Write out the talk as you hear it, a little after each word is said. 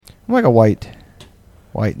I'm like a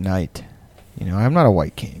white knight. You know, I'm not a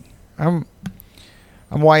white king. I'm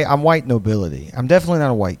white. I'm white nobility. I'm definitely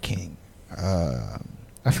not a white king.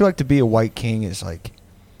 I feel like to be a white king is like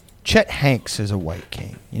Chet Hanks is a white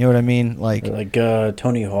king. You know what I mean? Like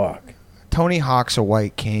Tony Hawk. Tony Hawk's a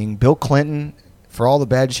white king. Bill Clinton, for all the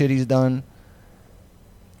bad shit he's done,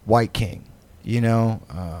 white king. You know.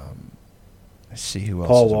 Let's see who else.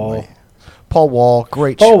 Paul is Wall. A white. Paul Wall,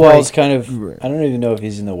 great. Paul Wall's kind of. I don't even know if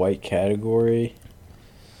he's in the white category.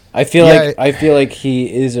 I feel like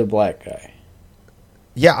he is a black guy.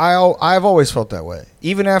 Yeah, I've always felt that way.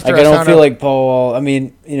 Even after I don't feel like Paul Wall. I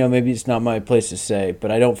mean, you know, maybe it's not my place to say,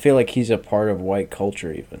 but I don't feel like he's a part of white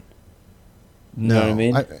culture even. You know what I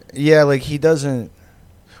mean? Yeah, like he doesn't.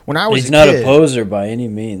 When I was he's not a poser by any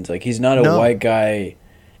means. Like he's not a white guy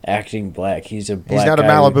acting black. He's a black. He's not guy a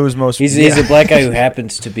Malibu's most. He's a black guy who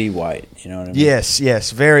happens to be white. You know what I mean?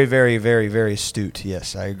 Yes, very, very, very, very astute.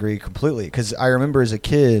 Yes, I agree completely. Because I remember as a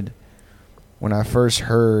kid, when I first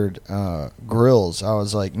heard Grills, I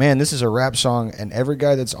was like, man, this is a rap song, and every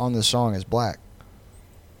guy that's on this song is black.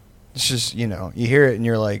 It's just, you know, you hear it and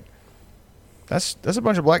you're like, that's a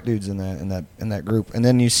bunch of black dudes in that group. And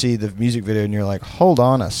then you see the music video and you're like, hold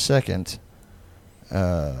on a second.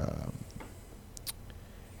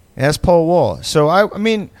 And that's Paul Wall. So I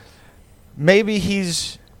mean, maybe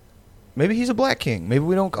he's a black king. Maybe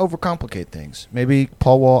we don't overcomplicate things. Maybe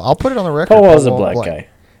Paul Wall. I'll put it on the record. Paul Wall's a black guy.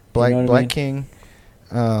 Black you know black king.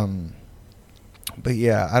 But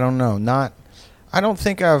yeah, I don't know. I don't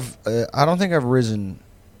think I've risen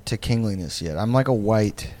to kingliness yet. I'm like a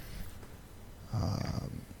white,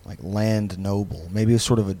 like land noble. Maybe a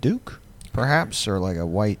sort of a duke, perhaps, or like a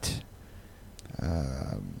white.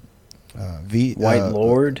 White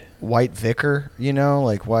lord, white vicar, you know,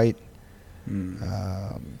 like white,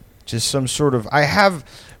 just some sort of. I have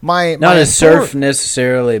not a serf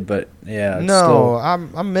necessarily, but yeah. No,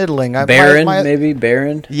 I'm middling. Baron, maybe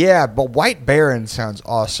baron. Yeah, but white baron sounds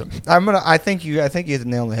awesome. I think you hit the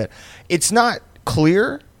nail on the head. It's not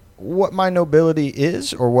clear what my nobility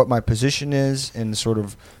is or what my position is in sort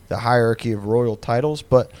of the hierarchy of royal titles,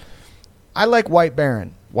 but I like white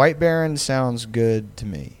baron. White baron sounds good to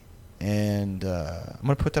me. And I'm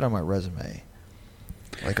going to put that on my resume.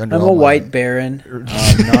 Like I'm a white baron,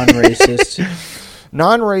 non-racist.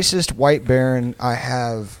 Non-racist white baron. I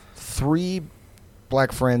have 3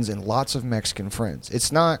 black friends and lots of Mexican friends.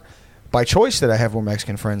 It's not by choice that I have more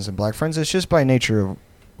Mexican friends than black friends. It's just by nature of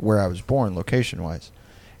where I was born, location-wise.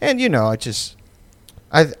 And, you know,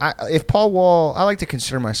 if Paul Wall, I like to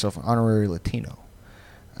consider myself an honorary Latino.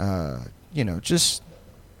 You know, just...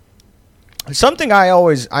 something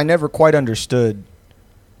I never quite understood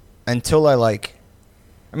until I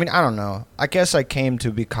don't know. I guess I came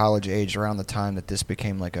to be college age around the time that this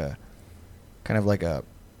became like a kind of like a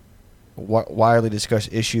widely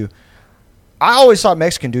discussed issue. I always thought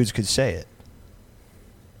Mexican dudes could say it.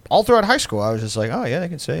 All throughout high school, I was just like, oh yeah, they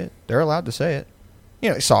can say it. They're allowed to say it. You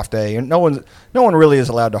know, soft A. And no one really is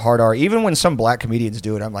allowed to hard R. Even when some black comedians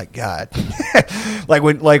do it, I'm like, God. like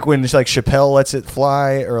when it's like Chappelle lets it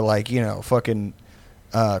fly, or like, you know, fucking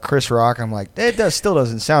Chris Rock. I'm like, still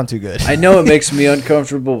doesn't sound too good. I know it makes me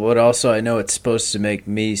uncomfortable, but also I know it's supposed to make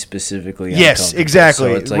me specifically uncomfortable. Yes,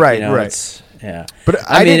 exactly. So it's like, right, you know, right. Yeah. But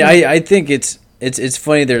I think it's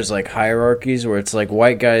funny. There's like hierarchies where it's like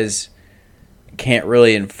white guys can't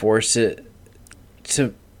really enforce it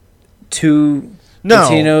to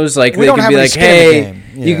Latinos, like they can be like, hey,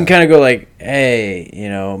 you can kind of go like, hey, you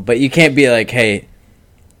know, but you can't be like, hey,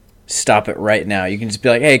 stop it right now. You can just be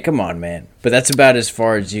like, hey, come on, man. But that's about as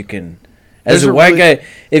far as you can. As a white guy,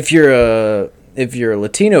 if you're a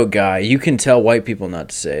Latino guy, you can tell white people not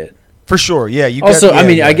to say it. For sure, yeah.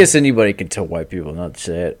 I guess anybody can tell white people not to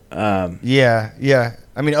say it. Yeah.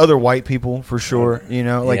 I mean, other white people, for sure, you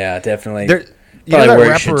know. Like, yeah, definitely.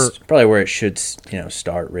 Probably where it should, you know,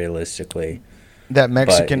 start realistically. That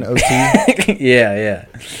Mexican OT. Yeah.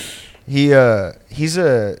 He's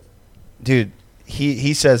a dude.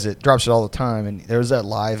 He says it, drops it all the time, and there was that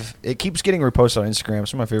live. It keeps getting reposted on Instagram.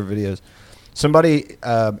 Some of my favorite videos. Somebody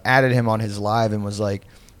added him on his live and was like,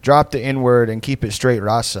 "Drop the N-word and keep it straight,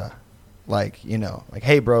 raza." Like, you know, like,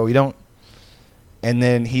 hey, bro, you don't. And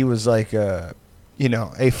then he was like, you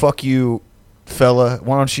know, hey, fuck you, fella.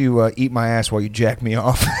 Why don't you eat my ass while you jack me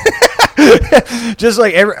off? Just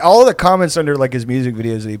like all the comments under like his music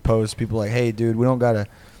videos that he posts, people like, hey, dude, we don't gotta.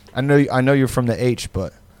 I know you're from the H,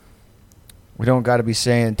 but we don't gotta be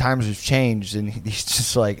saying times have changed. And he's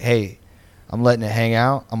just like, hey, I'm letting it hang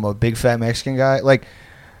out. I'm a big fat Mexican guy. Like,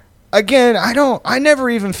 again, I never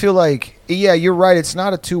even feel like, yeah, you're right. It's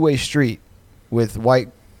not a two-way street with white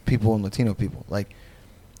people and Latino people. Like,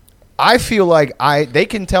 I feel like they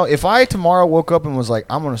can tell if I tomorrow woke up and was like,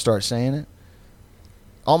 I'm going to start saying it.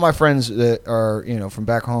 All my friends that are, from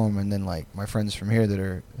back home, and then like my friends from here that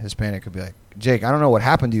are Hispanic could be like, Jake, I don't know what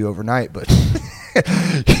happened to you overnight, but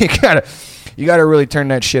you gotta really turn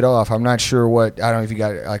that shit off. I'm not sure what, I don't know if you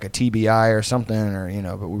got like a TBI or something,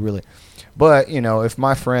 or but if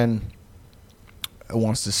my friend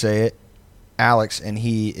wants to say it, Alex, and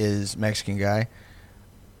he is Mexican guy,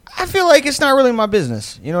 I feel like it's not really my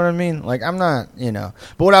business. You know what I mean? Like I'm not, But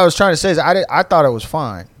what I was trying to say is I thought it was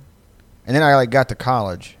fine. And then I got to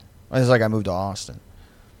college. It was like I moved to Austin,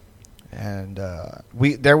 and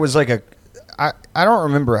there was like I don't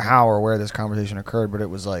remember how or where this conversation occurred, but it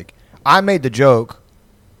was like I made the joke,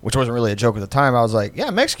 which wasn't really a joke at the time. I was like,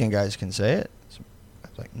 yeah, Mexican guys can say it. I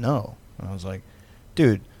was like, no. And I was like,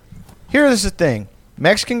 dude, here's the thing: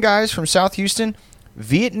 Mexican guys from South Houston,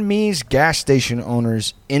 Vietnamese gas station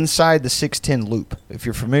owners inside the 610 loop. If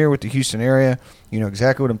you're familiar with the Houston area, you know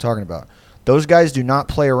exactly what I'm talking about. Those guys do not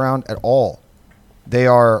play around at all. They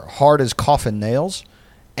are hard as coffin nails,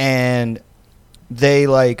 and they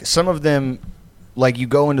some of them, you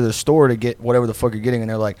go into the store to get whatever the fuck you're getting, and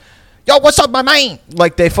they're like, yo, what's up, my man?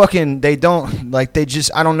 They don't,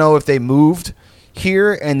 I don't know if they moved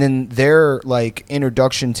here, and then their,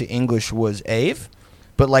 introduction to English was Ave,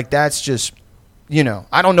 but, that's just,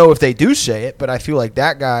 I don't know if they do say it, but I feel like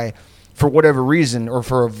that guy, for whatever reason, or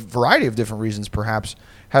for a variety of different reasons, perhaps,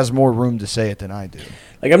 has more room to say it than I do.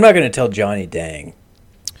 I'm not going to tell Johnny Dang.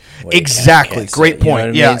 Exactly. Great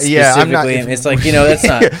point. Yeah. I'm not. It's that's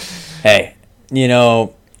not. Hey, he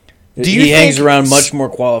hangs around much more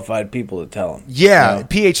qualified people to tell him. Yeah,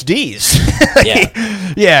 PhDs.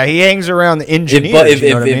 Yeah, he hangs around the engineers.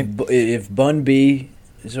 If Bun B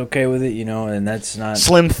is okay with it, and that's not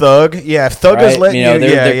Slim Thug. Yeah, if Thug is letting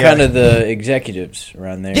they're kind of the executives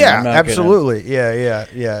around there. Yeah, absolutely. Yeah.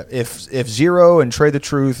 If Zero and Trey the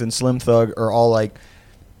Truth and Slim Thug are all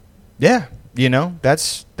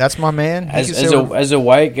that's my man. As a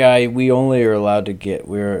white guy, we only are allowed to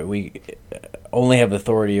we only have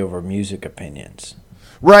authority over music opinions.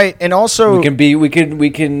 Right, and also we can be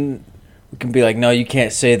like, no, you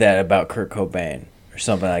can't say that about Kurt Cobain or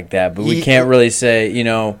something like that, but we can't really say,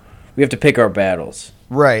 we have to pick our battles.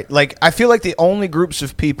 Right. I feel like the only groups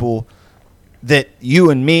of people that you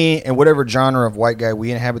and me and whatever genre of white guy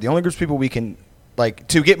we inhabit, the only groups of people we can,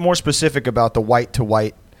 to get more specific about the white to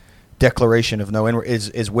white declaration of no inward is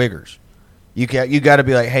wiggers. You got to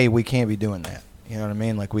be like, hey, we can't be doing that. You know what I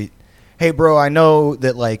mean? Hey, bro, I know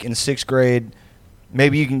that in 6th grade,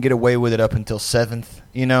 maybe you can get away with it up until 7th,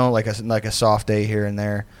 like a soft day here and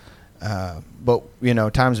there. But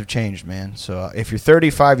times have changed, man. So if you're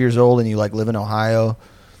 35 years old and you live in Ohio,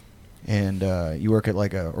 and you work at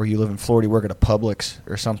or you live in Florida, you work at a Publix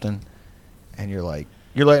or something, and you're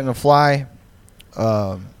letting them fly.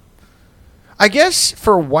 I guess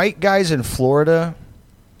for white guys in Florida,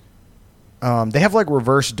 they have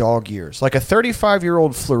reverse dog years. A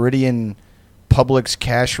 35-year-old Floridian Publix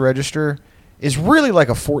cash register is really a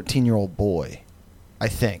 14-year-old boy, I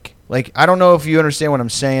think. I don't know if you understand what I'm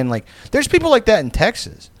saying. There's people like that in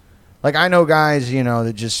Texas. I know guys,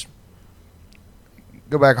 that just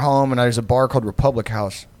go back home, and there's a bar called Republic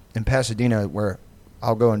House in Pasadena where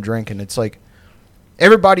I'll go and drink, and it's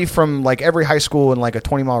everybody from every high school in a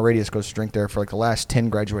 20-mile radius goes to drink there for the last 10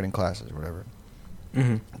 graduating classes or whatever.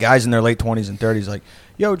 Mm-hmm. Guys in their late 20s and 30s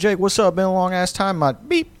yo, Jake, what's up? Been a long ass time, my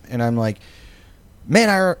beep. And I'm like,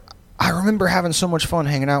 man, I remember having so much fun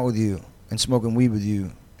hanging out with you and smoking weed with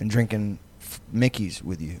you and drinking Mickey's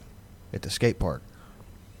with you at the skate park.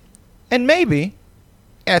 And maybe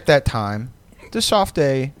at that time, the soft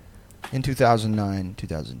day in 2009,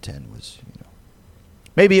 2010 was,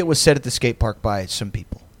 maybe it was said at the skate park by some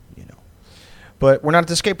people, But we're not at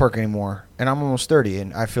the skate park anymore, and I'm almost 30,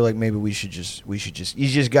 and I feel like maybe you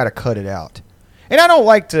just got to cut it out. And I don't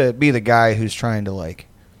like to be the guy who's trying to,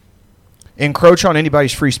 encroach on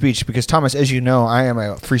anybody's free speech, because, Thomas, as you know, I am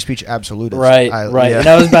a free speech absolutist. Right. Yeah. And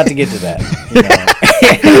I was about to get to that.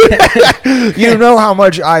 You know how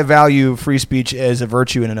much I value free speech as a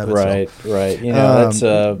virtue in and of itself. Right.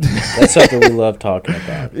 That's something we love talking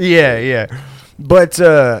about. Yeah. But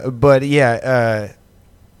yeah,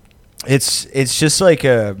 it's just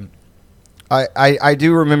I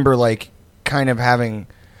do remember kind of having,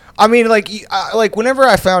 I mean whenever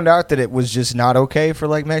I found out that it was just not okay for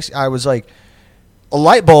Mexican, I was a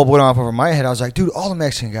light bulb went off over my head. I was like, dude, all the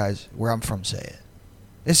Mexican guys where I'm from say it.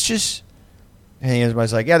 It's just, and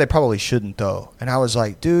everybody's like, yeah, they probably shouldn't though. And I was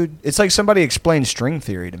like, dude, it's like somebody explained string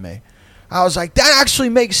theory to me. I was like, that actually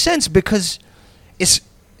makes sense because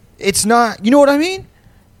it's not, you know what I mean?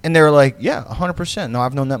 And they were like, yeah, 100%. No,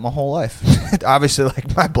 I've known that my whole life. Obviously,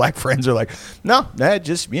 like, my black friends are like, no, that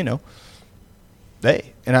just,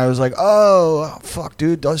 they. And I was like, oh, fuck,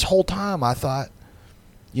 dude. This whole time I thought,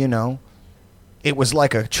 it was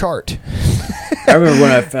like a chart. I remember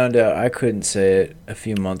when I found out I couldn't say it a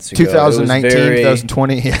few months ago. 2019,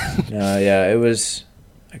 2020. It was,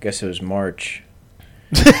 I guess it was March.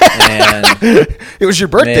 And it was your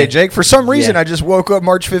birthday, Jake. For some reason, I just woke up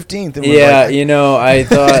March 15th. And I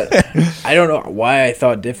thought, I don't know why I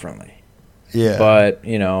thought differently. Yeah. But,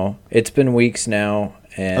 it's been weeks now.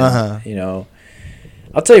 And,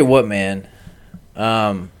 I'll tell you what, man.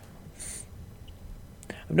 I've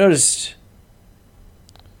noticed,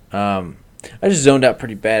 I just zoned out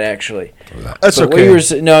pretty bad, actually. That's but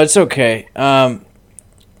okay. No, it's okay.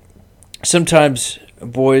 Sometimes,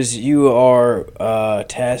 boys, you are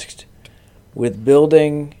tasked with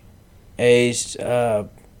building a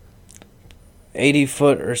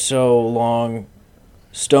 80-foot or so long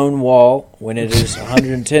stone wall when it is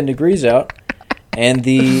 110 degrees out, and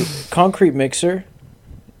the concrete mixer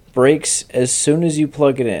breaks as soon as you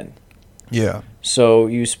plug it in. Yeah. So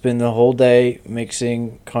you spend the whole day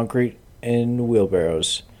mixing concrete in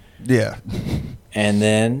wheelbarrows. Yeah. And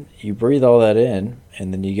then you breathe all that in,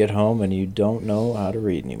 and then you get home and you don't know how to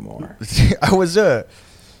read anymore. I was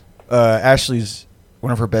Ashley's,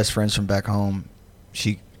 one of her best friends from back home.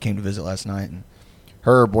 She came to visit last night, and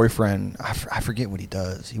her boyfriend, I forget what he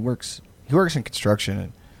does. He works in construction,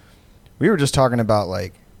 and we were just talking about,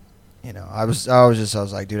 like, I was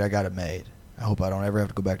like, dude, I got it made. I hope I don't ever have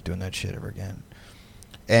to go back to doing that shit ever again.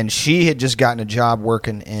 And she had just gotten a job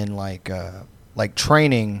working in like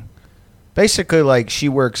training. Basically, like, she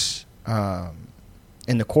works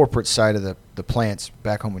in the corporate side of the plants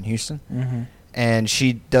back home in Houston. Mm-hmm. And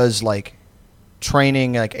she does, like,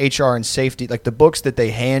 training, like HR and safety, like the books that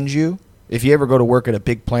they hand you. If you ever go to work at a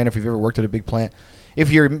big plant, if you've ever worked at a big plant,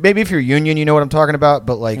 if you're union, you know what I'm talking about.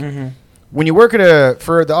 But, like, when you work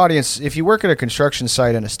for the audience, if you work at a construction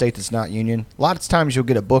site in a state that's not union, a lot of times you'll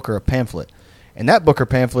get a book or a pamphlet. And that book or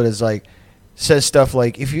pamphlet is like, says stuff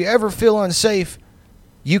like, if you ever feel unsafe,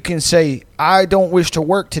 you can say, I don't wish to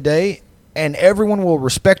work today, and everyone will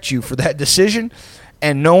respect you for that decision,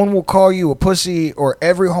 and no one will call you a pussy or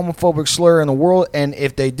every homophobic slur in the world. And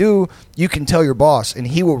if they do, you can tell your boss, and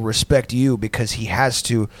he will respect you because he has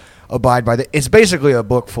to abide by that. It's basically a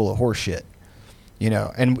book full of horse shit.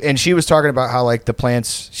 And she was talking about how, like, the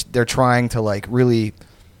plants, they're trying to, like, really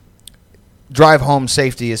drive home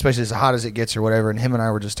safety, especially as hot as it gets or whatever. And him and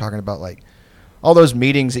I were just talking about, like, all those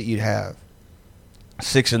meetings that you'd have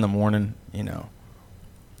 6 a.m.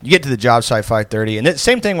 You get to the job site 5:30, and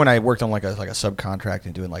same thing when I worked on like a subcontract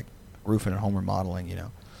and doing, like, roofing and home remodeling.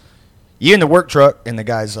 You in the work truck, and the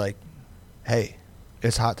guy's like, hey,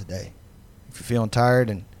 it's hot today. If you're feeling tired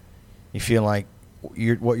and you feel like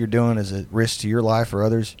what you're doing is a risk to your life or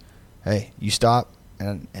others, hey, you stop,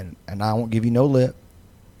 and I won't give you no lip,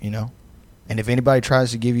 and if anybody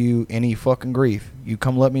tries to give you any fucking grief, you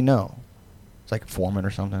come let me know. It's like a foreman or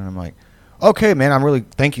something. And I'm like, okay, man,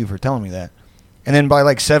 thank you for telling me that. And then by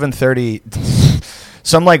like 7:30,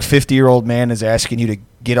 some like 50-year-old man is asking you to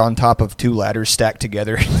get on top of 2 ladders stacked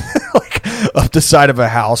together, like up the side of a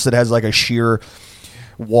house that has like a sheer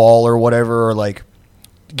wall or whatever, or like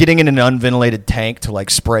getting in an unventilated tank to like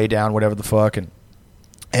spray down whatever the fuck, and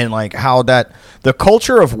like how that the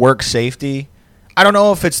culture of work safety. I don't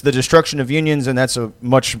know if it's the destruction of unions, and that's a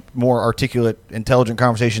much more articulate, intelligent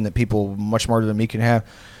conversation that people much smarter than me can have.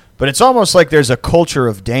 But it's almost like there's a culture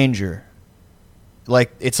of danger.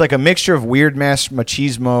 Like, it's like a mixture of weird mass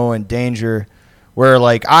machismo and danger, where,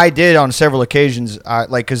 like, I did on several occasions,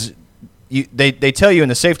 because they tell you in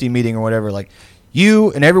the safety meeting or whatever, like,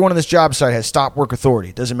 you and everyone on this job site has stop work authority.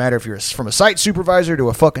 It doesn't matter if you're from a site supervisor to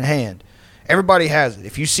a fucking hand. Everybody has it.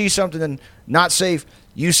 If you see something not safe,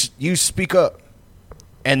 you speak up.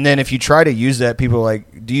 And then if you try to use that, people are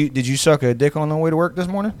like, did you suck a dick on the way to work this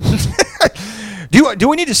morning? Do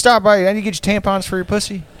we need to stop by? I need to get you tampons for your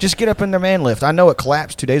pussy? Just get up in the man lift. I know it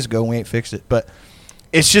collapsed 2 days ago and we ain't fixed it. But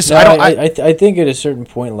it's just, I think at a certain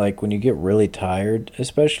point, like when you get really tired,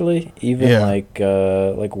 especially, even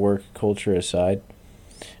like work culture aside,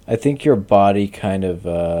 I think your body kind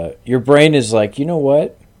of, your brain is like, you know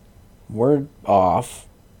what? We're off.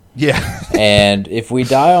 Yeah. And if we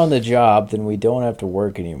die on the job, then we don't have to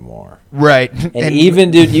work anymore. Right. And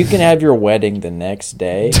even, dude, you can have your wedding the next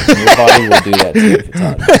day, and your body will do that to you if it's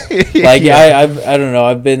on. Like, I don't know.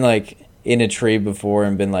 I've been, like, in a tree before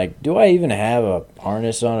and been like, do I even have a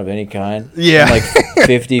harness on of any kind? Yeah. I'm like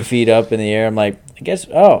 50 feet up in the air. I'm like, I guess,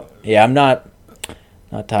 I'm not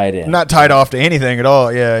tied in. Not tied off to anything at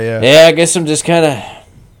all. Yeah. Yeah, I guess I'm just kind of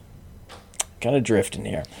kind of drifting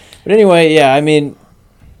here. But anyway, yeah, I mean,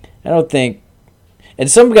 I don't think. And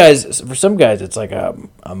for some guys, it's like a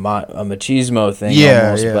machismo thing,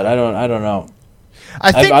 almost. Yeah. But I don't know.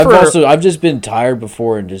 I think I've just been tired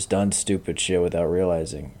before and just done stupid shit without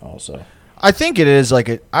realizing. Also, I think it is like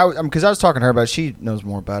because I was talking to her about it, she knows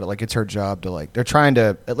more about it. Like it's her job to they're trying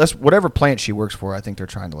to at least whatever plant she works for. I think they're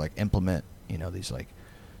trying to implement these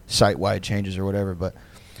site-wide changes or whatever. But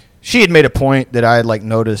she had made a point that I had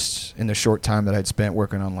noticed in the short time that I'd spent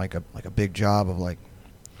working on a big job of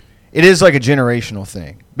it is a generational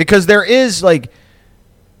thing because there is up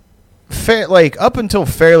until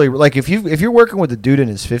fairly if you're working with a dude in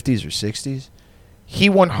his 50s or 60s, he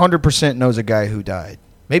 100% knows a guy who died,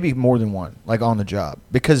 maybe more than one, on the job.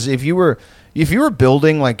 Because if you were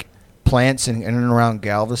building plants in and around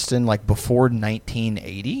Galveston before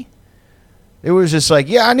 1980, it was just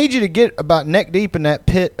I need you to get about neck deep in that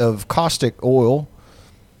pit of caustic oil,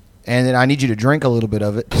 and then I need you to drink a little bit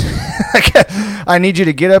of it. I need you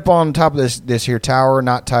to get up on top of this here tower,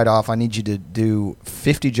 not tied off. I need you to do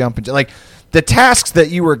 50 jumping. The tasks that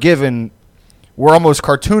you were given were almost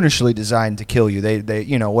cartoonishly designed to kill you. They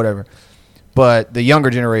whatever. But the younger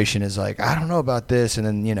generation is I don't know about this, and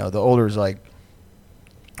then the older is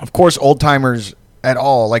of course, old timers at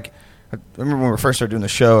all. I remember when we first started doing the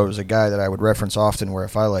show, it was a guy that I would reference often. Where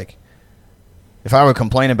if I would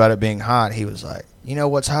complain about it being hot, he was like, "You know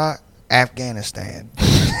what's hot? Afghanistan."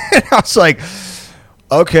 And I was like,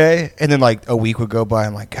 okay. And then a week would go by.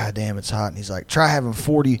 I'm like, God damn, it's hot. And he's like, try having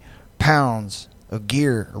 40 pounds of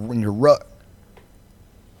gear in your rut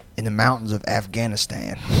in the mountains of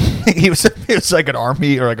Afghanistan. he was an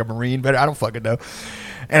army or a Marine, but I don't fucking know.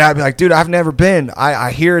 And I'd be like, dude, I've never been.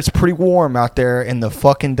 I hear it's pretty warm out there in the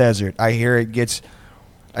fucking desert. I hear it gets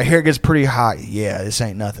pretty hot. Yeah, this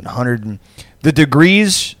ain't nothing. The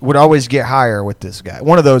degrees would always get higher with this guy.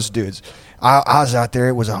 One of those dudes. I was out there.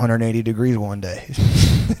 It was 180 degrees one day.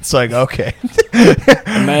 It's okay.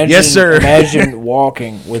 Yes, sir. Imagine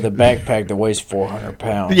walking with a backpack that weighs 400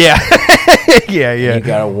 pounds. Yeah. Yeah. You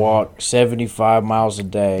got to walk 75 miles a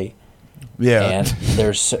day. Yeah. And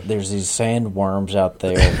there's these sandworms out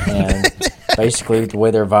there, and basically the way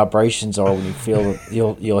their vibrations are when you feel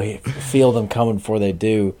you'll feel them coming before they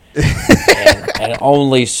do, and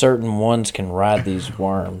only certain ones can ride these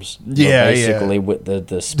worms. Yeah, basically with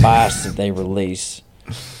the spice that they release,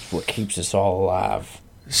 what keeps us all alive.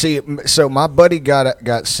 See, so my buddy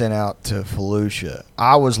got sent out to Fallujah.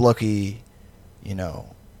 I was lucky,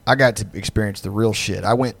 I got to experience the real shit.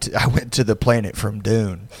 I went to the planet from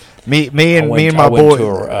Dune. Me and my boy. I went to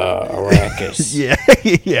Arrakis. Yeah.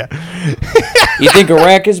 You think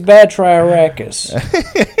Iraq is bad? Try Arrakis.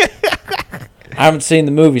 I haven't seen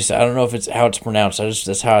the movie, so I don't know if it's how it's pronounced.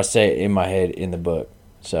 That's how I say it in my head in the book.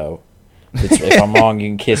 So if I'm wrong, you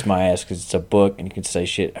can kiss my ass because it's a book, and you can say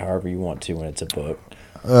shit however you want to when it's a book.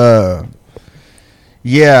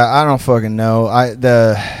 Yeah, I don't fucking know.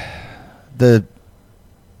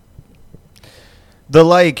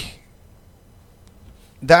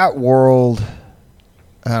 That world,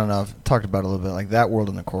 I don't know, I've talked about it a little bit, that world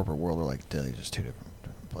and the corporate world are just two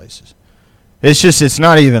different places. It's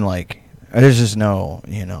not even there's just no,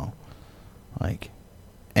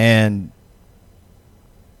 and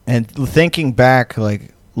thinking back,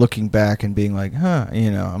 looking back and being huh,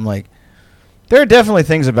 I'm there are definitely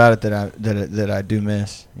things about it that I do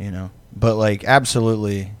miss, but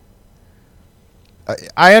absolutely,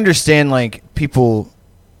 I understand people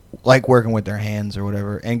like working with their hands or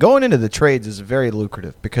whatever, and going into the trades is very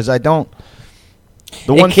lucrative because I don't.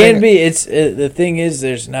 The thing is,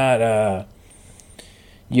 there's not.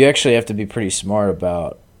 You actually have to be pretty smart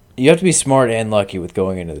about. You have to be smart and lucky with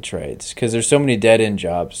going into the trades because there's so many dead end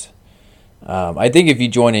jobs. I think if you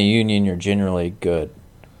join a union, you're generally good,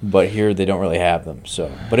 but here they don't really have them.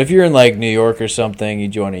 So, but if you're in New York or something, you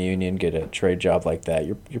join a union, get a trade job like that,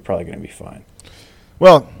 you're probably going to be fine.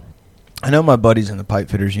 Well, I know my buddy's in the pipe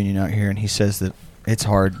fitters union out here, and he says that it's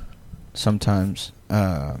hard sometimes.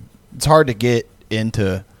 It's hard to get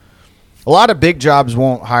into. A lot of big jobs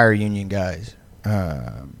won't hire union guys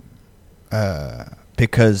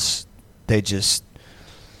because they just.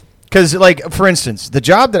 Because, for instance, the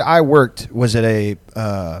job that I worked was at a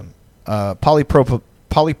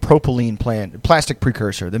polypropylene plant, plastic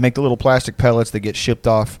precursor. They make the little plastic pellets that get shipped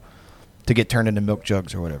off to get turned into milk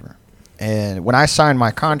jugs or whatever. And when I signed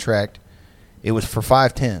my contract, it was for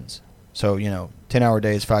 5 10s. So, 10-hour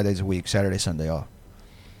days, 5 days a week, Saturday, Sunday off.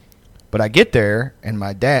 But I get there, and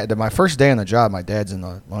my first day on the job, my dad's in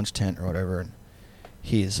the lunch tent or whatever, and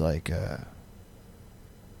he's like,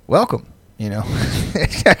 welcome,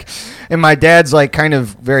 And my dad's kind of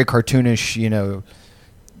very cartoonish,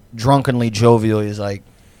 drunkenly jovial. He's like,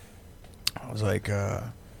 I was like,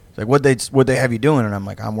 what they have you doing? And I'm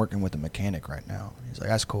like, I'm working with a mechanic right now. He's like,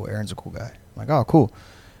 that's cool. Aaron's a cool guy. I'm like, oh, cool.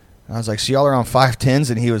 And I was like, so y'all are on 510s?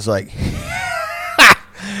 And he was like,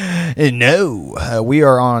 no, we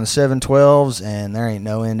are on 712s, and there ain't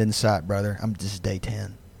no end in sight, brother. I'm just day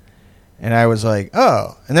 10. And I was like,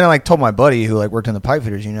 oh. And then I like told my buddy who like worked in the pipe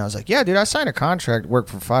fitters union. I was like, yeah, dude, I signed a contract, work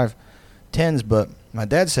for 510s, but my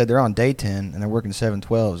dad said they're on day 10 and they're working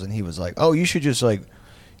 712s. And he was like, oh, you should just like,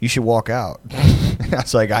 you should walk out. I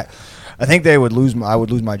was like, I think I would lose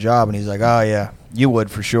my job. And he's like, oh yeah, you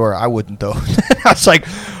would for sure. I wouldn't though. I was like,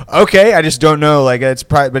 okay, I just don't know. Like it's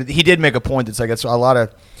probably, but he did make a point. It's like it's a lot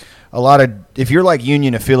of if you're like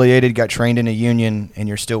union affiliated, got trained in a union, and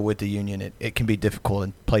you're still with the union, it can be difficult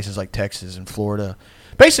in places like Texas and Florida.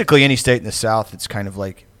 Basically, any state in the South, it's kind of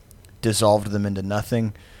like dissolved them into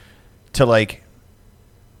nothing to like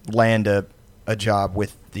land a job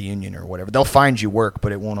with the union or whatever. They'll find you work,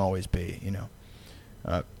 but it won't always be, you know,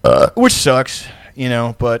 which sucks, you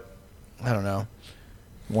know. But I don't know.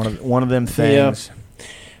 One of them things. Yep.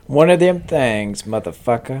 One of them things,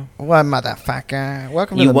 motherfucker. What motherfucker?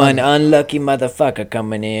 Welcome to you one unlucky motherfucker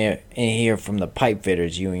coming in here from the pipe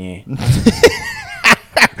fitters union.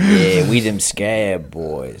 Yeah, we them scab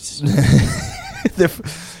boys.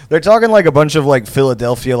 They're talking like a bunch of like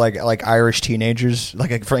Philadelphia like Irish teenagers,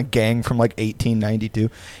 like a gang from like 1892.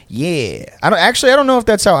 Yeah, I don't know if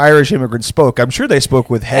that's how Irish immigrants spoke. I'm sure they spoke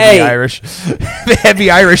with heavy Irish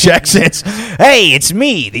accents. Hey, it's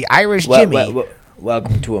me, the Irish Jimmy.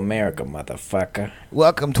 Welcome to America, motherfucker.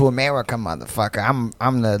 Welcome to America, motherfucker.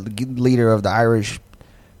 I'm the leader of the Irish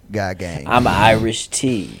guy gang. I'm Irish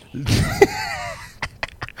tea.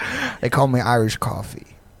 They call me Irish coffee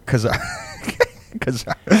because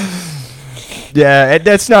yeah,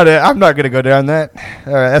 that's not it. I'm not gonna go down that.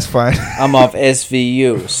 All right, that's fine. I'm off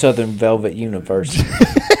SVU, Southern Velvet University.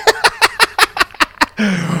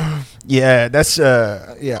 Yeah, that's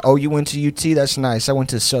yeah. Oh, you went to UT? That's nice. I went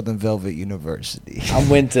to Southern Velvet University.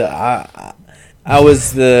 I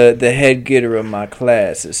was the head getter of my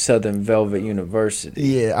class at Southern Velvet University.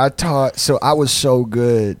 Yeah, I taught. So I was so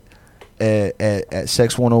good at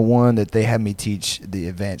Sex 101 that they had me teach the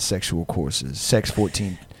advanced sexual courses. Sex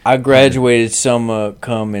 14. I graduated some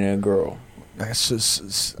cum and a girl. I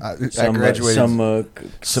graduated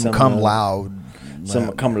some cum loud.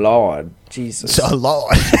 Some cum loud. Jesus. So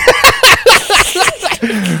Lord.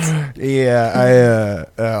 Yeah,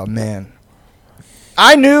 oh man.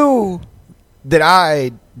 I knew that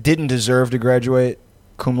I didn't deserve to graduate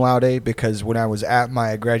cum laude because when I was at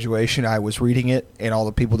my graduation, I was reading it and all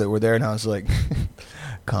the people that were there, and I was like,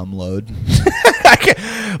 cum load.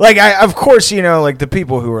 Of course, you know, like the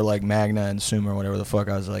people who were like Magna and Summa or whatever the fuck,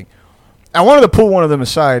 I was like, I wanted to pull one of them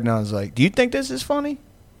aside, and I was like, do you think this is funny?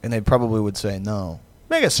 And they probably would say no.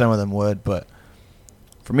 I guess some of them would, but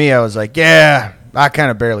for me, I was like, yeah, I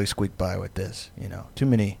kind of barely squeaked by with this. You know, too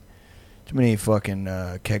many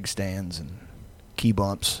fucking keg stands and key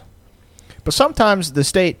bumps. But sometimes the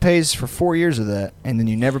state pays for 4 years of that, and then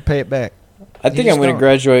you never pay it back. I think I'm going to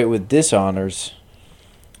graduate with dishonors.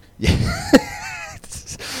 Yeah,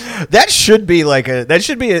 that should be like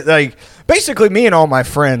basically me and all my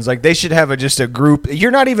friends. Like they should have just a group.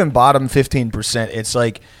 You're not even bottom 15%. It's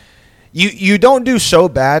like. You don't do so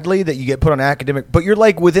badly that you get put on academic, but you're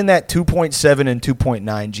like within that 2.7 and 2.9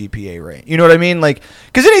 GPA range. You know what I mean? Like,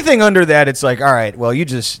 because anything under that, it's like, all right, well, you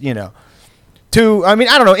just, you know, I mean,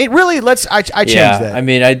 I don't know. It really I changed that. I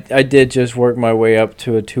mean, I did just work my way up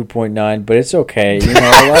to a 2.9, but it's okay. You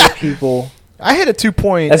know, a lot of people. I hit a 2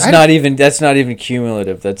 point. That's not even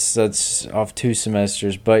cumulative. That's off 2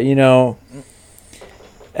 semesters. But you know,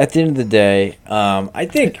 at the end of the day,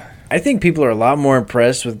 I think people are a lot more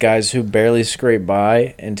impressed with guys who barely scrape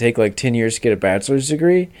by and take like 10 years to get a bachelor's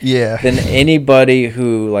degree. Yeah. Than anybody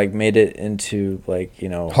who like made it into like, you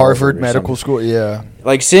know, Harvard medical school. Yeah.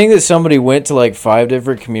 Like seeing that somebody went to like 5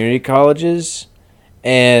 different community colleges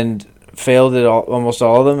and failed at almost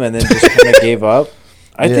all of them and then just kind of gave up.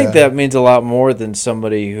 I think that means a lot more than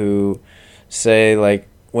somebody who say like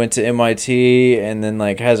went to MIT and then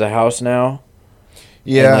like has a house now.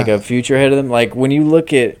 Yeah. And like a future ahead of them. Like when you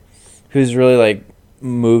look at who's really like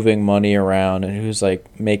moving money around and who's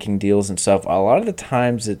like making deals and stuff, a lot of the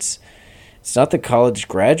times it's not the college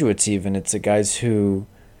graduates even, it's the guys who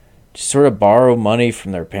just sort of borrow money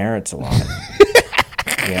from their parents a lot.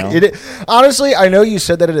 You know? Honestly, I know you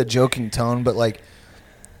said that in a joking tone, but like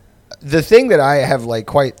the thing that I have like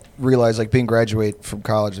quite realized, like being graduate from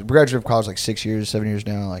college like 6 years, 7 years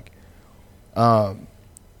now, like I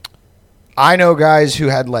know guys who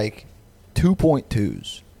had like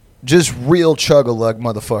 2.2s Just real chug-a-lug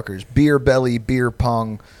motherfuckers. Beer belly, beer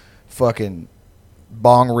pong, fucking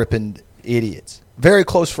bong-ripping idiots. Very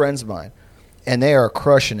close friends of mine. And they are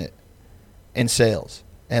crushing it in sales.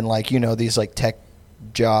 And, like, you know, these, like, tech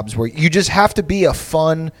jobs where you just have to be a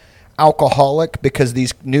fun alcoholic because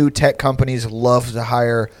these new tech companies love to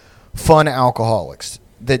hire fun alcoholics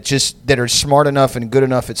that are smart enough and good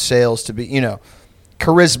enough at sales to be, you know,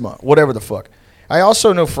 charisma, whatever the fuck. I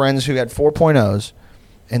also know friends who had 4.0s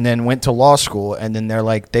and then went to law school, and then they're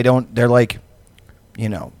like, you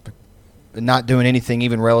know, not doing anything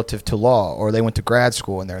even relative to law, or they went to grad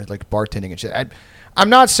school and they're like bartending and shit. I'm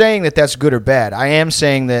not saying that that's good or bad. I am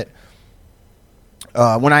saying that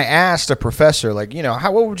when I asked a professor, like, you know,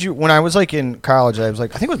 what would you, when I was like in college, I was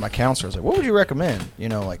like, I think it was my counselor, I was like, what would you recommend? You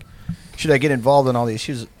know, like, should I get involved in all these,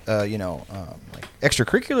 she was, you know, like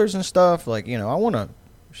extracurriculars and stuff? Like, you know,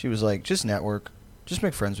 she was like, just network, just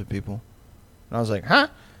make friends with people. And I was like, huh?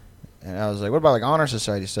 And I was like, what about like honor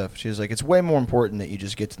society stuff? She was like, it's way more important that you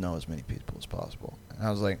just get to know as many people as possible. And I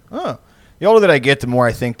was like, oh. The older that I get, the more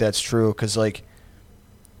I think that's true. Because, like,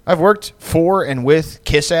 I've worked for and with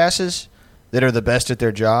kiss asses that are the best at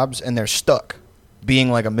their jobs, and they're stuck being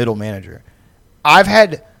like a middle manager. I've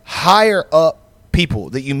had higher up people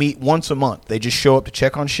that you meet once a month. They just show up to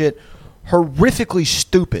check on shit. Horrifically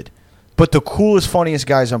stupid, but the coolest, funniest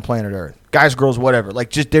guys on planet Earth. Guys, girls, whatever.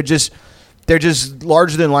 Like, they're just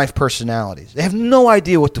larger than life personalities. They have no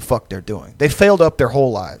idea what the fuck they're doing. They failed up their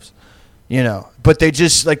whole lives, you know. But they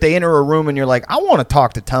just, like, they enter a room and you're like, I want to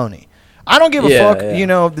talk to Tony. I don't give a fuck, you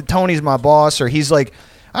know, that Tony's my boss, or he's like,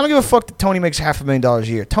 I don't give a fuck that Tony makes $500,000 a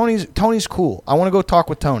year. Tony's cool. I want to go talk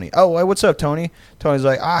with Tony. Oh, hey, what's up, Tony? Tony's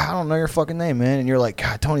like, I don't know your fucking name, man. And you're like,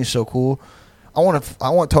 God, Tony's so cool. I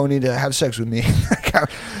want Tony to have sex with me.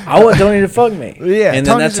 I want Tony to fuck me. Yeah, and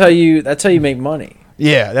then that's how you make money.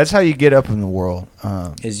 Yeah, that's how you get up in the world.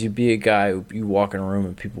 Is you be a guy who you walk in a room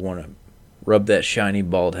and people want to rub that shiny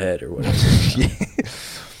bald head or whatever. Yeah.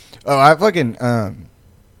 Oh, I fucking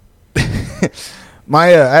I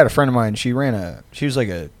had a friend of mine. She was like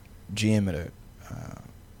a GM at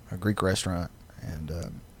a Greek restaurant, and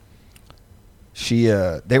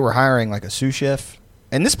they were hiring like a sous chef,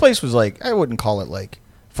 and this place was like, I wouldn't call it like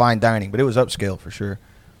fine dining, but it was upscale for sure.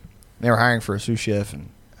 They were hiring for a sous chef, and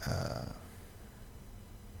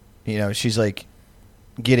you know, she's like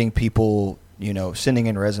getting people, you know, sending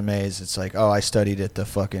in resumes. It's like, oh, I studied at the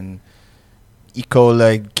fucking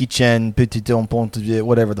École Kitchen Petit Pont,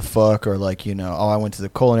 whatever the fuck, or like, you know, oh, I went to the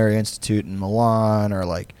Culinary Institute in Milan, or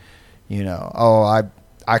like, you know, oh,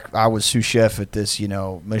 I was sous chef at this, you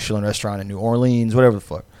know, Michelin restaurant in New Orleans, whatever the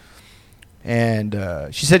fuck. And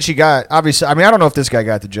she said she got, obviously, I mean, I don't know if this guy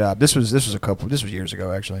got the job. This was years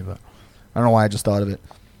ago actually, but I don't know why I just thought of it.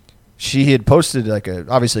 She had posted like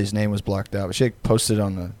obviously his name was blocked out, but she had posted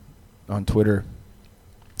on Twitter.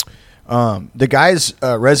 The guy's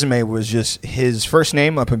resume was just his first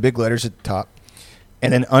name up in big letters at the top,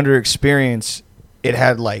 and then under experience, it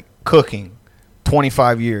had like cooking,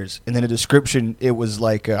 25 years, and then a description. It was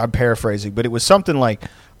like I'm paraphrasing, but it was something like,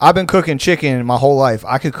 I've been cooking chicken my whole life.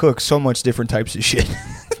 I could cook so much different types of shit.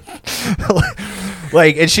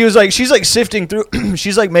 Like, and she's like sifting through. She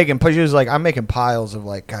was like, I'm making piles of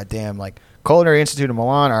like, goddamn, like Culinary Institute of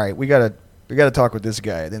Milan. All right, we gotta talk with this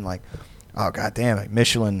guy. And then like, oh goddamn, like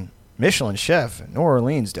Michelin chef in New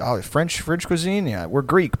Orleans. Oh, French cuisine. Yeah, we're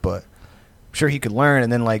Greek, but I'm sure he could learn.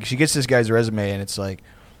 And then like, she gets this guy's resume, and it's like,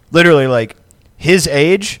 literally like his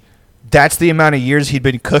age. That's the amount of years he'd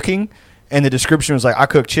been cooking. And the description was like, I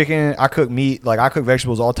cook chicken, I cook meat, like I cook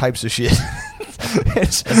vegetables, all types of shit.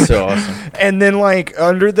 That's so awesome. And then like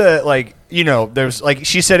under the, like, you know, there's like,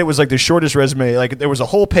 she said it was like the shortest resume. Like there was a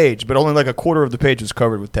whole page, but only like a quarter of the page was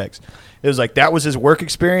covered with text. It was like, that was his work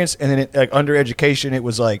experience. And then it, like under education, it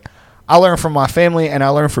was like, I learned from my family and I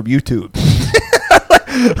learned from YouTube.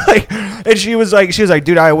 Like, and she was like,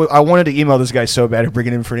 dude, I wanted to email this guy so bad and bring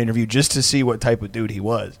him in for an interview just to see what type of dude he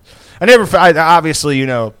was. I obviously, you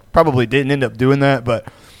know, probably didn't end up doing that,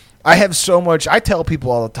 but I have so much. I tell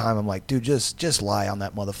people all the time, I'm like, dude, just lie on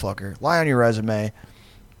that motherfucker. Lie on your resume.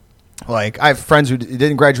 Like, I have friends who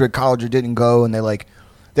didn't graduate college or didn't go, and they'll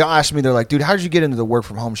ask me, they're like, dude, how did you get into the work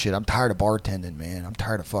from home shit? I'm tired of bartending, man. I'm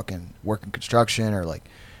tired of fucking working construction, or like,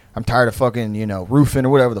 I'm tired of fucking, you know, roofing or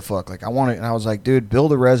whatever the fuck. Like, I want it. And I was like, dude,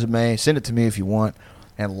 build a resume, send it to me if you want,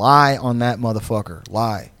 and lie on that motherfucker.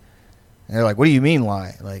 Lie. And they're like, what do you mean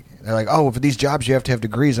lie? Like, they're like, oh, for these jobs you have to have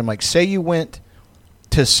degrees. I'm like, say you went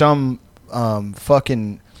to some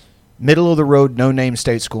fucking middle of the road, no name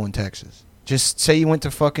state school in Texas. Just say you went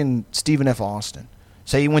to fucking Stephen F. Austin.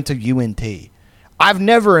 Say you went to UNT. I've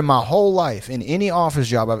never in my whole life, in any office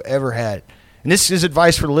job I've ever had, And this is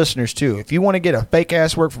advice for the listeners, too. If you want to get a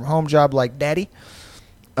fake-ass work-from-home job like daddy,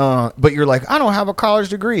 but you're like, I don't have a college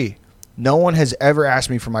degree. No one has ever asked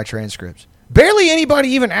me for my transcripts. Barely anybody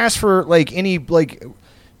even asked for, like, any, like,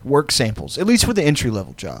 work samples, at least for the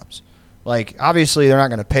entry-level jobs. Like, obviously, they're not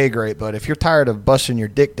going to pay great, but if you're tired of busting your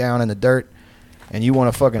dick down in the dirt and you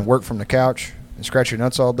want to fucking work from the couch and scratch your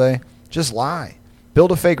nuts all day, just lie.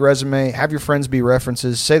 Build a fake resume. Have your friends be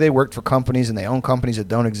references. Say they worked for companies and they own companies that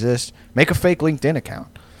don't exist. Make a fake LinkedIn account.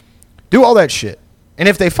 Do all that shit. And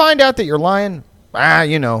if they find out that you're lying,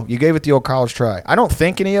 you gave it the old college try. I don't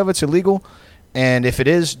think any of it's illegal. And if it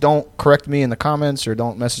is, don't correct me in the comments or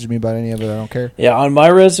don't message me about any of it. I don't care. Yeah, on my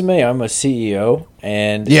resume, I'm a CEO,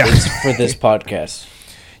 and it's for this podcast.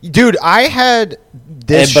 Dude, I had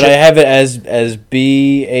this but I have it as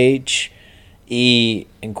BHE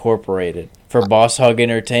Incorporated for Boss Hog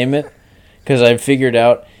Entertainment, because I figured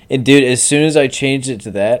out, and dude, as soon as I changed it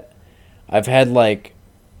to that, I've had like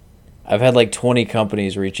 20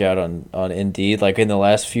 companies reach out on Indeed, like in the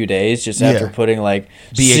last few days, just after putting like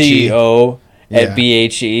BHE. CEO at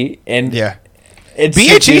BHE, and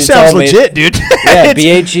BHE sounds legit, dude. Yeah,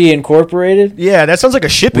 BHE Incorporated. Yeah, that sounds like a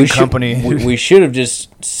shipping company. We should have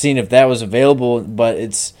just seen if that was available, but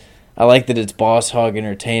I like that it's Boss Hog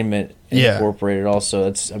Entertainment Incorporated.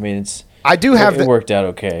 Also, I do have it worked out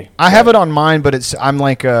okay. I have it on mine, but I'm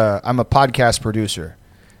a podcast producer.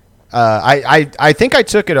 I think I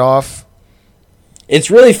took it off. It's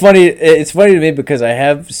really funny. It's funny to me because I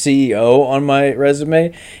have CEO on my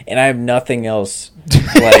resume, and I have nothing else.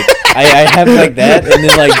 Like I have like that, and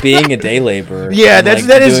then like being a day laborer. Yeah, and, that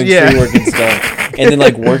doing is free work and stuff, and then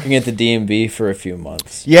like working at the DMV for a few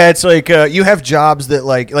months. Yeah, it's like you have jobs that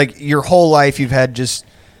like your whole life you've had just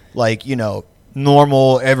like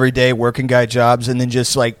normal everyday working guy jobs, and then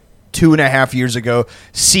just like 2.5 years ago,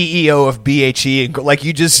 CEO of BHE, and like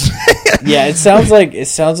you just. Yeah, it sounds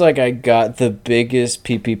like I got the biggest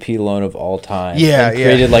PPP loan of all time. Yeah, and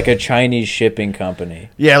created like a Chinese shipping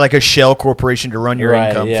company. Yeah, like a shell corporation to run your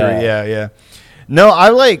income through. Yeah. No,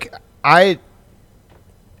 I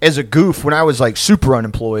as a goof, when I was like super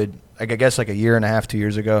unemployed, like I guess like 1.5 2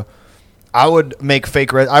 years ago, I would make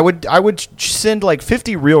fake I would send like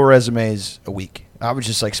 50 real resumes a week. I would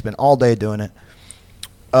just like spend all day doing it.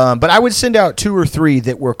 But I would send out 2 or 3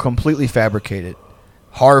 that were completely fabricated.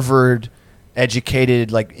 Harvard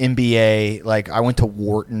educated, like MBA, like I went to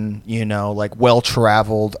Wharton, like well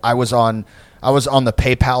traveled. I was on the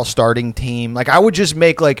PayPal starting team. Like I would just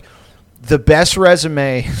make like the best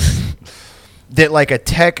resume that like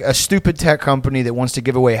a stupid tech company that wants to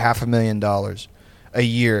give away $500,000 a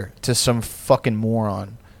year to some fucking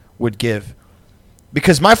moron would give.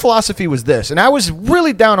 Because my philosophy was this, and I was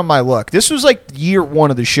really down on my luck. This was like year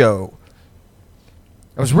 1 of the show.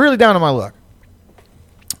 I was really down on my luck.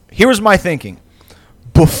 Here was my thinking.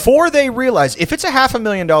 Before they realized, if it's a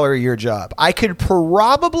 $500,000 a year job, I could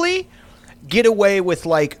probably get away with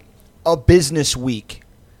like a business week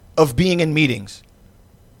of being in meetings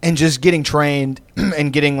and just getting trained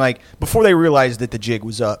and getting like, before they realized that the jig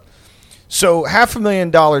was up. So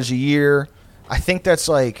 $500,000 a year, I think that's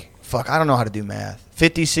like, I don't know how to do math.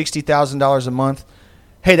 $50,000, $60,000 a month.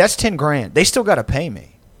 Hey, that's $10,000. They still got to pay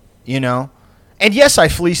me, And yes, I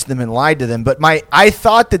fleeced them and lied to them, but I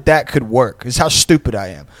thought that could work. Is how stupid I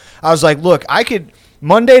am. I was like, look, I could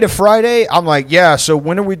Monday to Friday. I'm like, yeah. So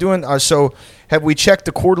when are we doing? So have we checked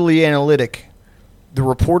the quarterly analytic, the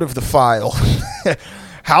report of the file?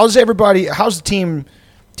 How's the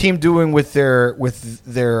team doing with their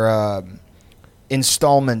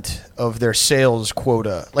installment of their sales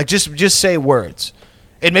quota? Like just say words,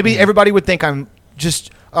 and maybe everybody would think I'm just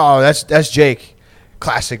that's Jake.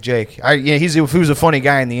 Classic Jake. He was a funny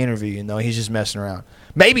guy in the interview, he's just messing around.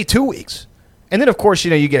 Maybe 2 weeks. And then, of course,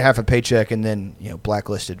 you get half a paycheck and then,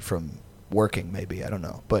 blacklisted from working, maybe. I don't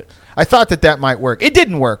know. But I thought that might work. It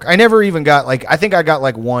didn't work. I never even got, I think I got,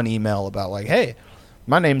 one email about, hey,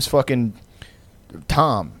 my name's fucking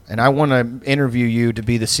Tom, and I want to interview you to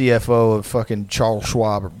be the CFO of fucking Charles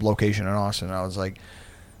Schwab location in Austin. And I was like,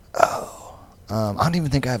 I don't even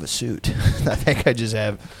think I have a suit. I think I just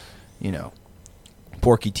have,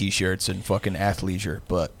 Porky T-shirts and fucking athleisure,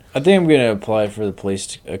 but I think I'm gonna apply for the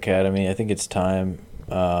police academy. I think it's time.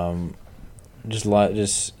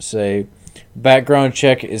 Just say background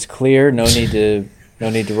check is clear. No need to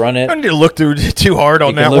run it. I don't need to look through too hard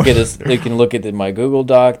on that one. You can look at my Google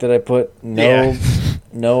Doc that I put.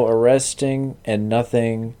 No arresting and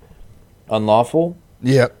nothing unlawful.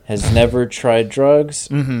 Yep. Has never tried drugs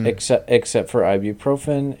except for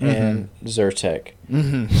ibuprofen and Zyrtec.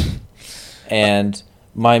 Mm-hmm. And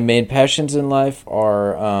my main passions in life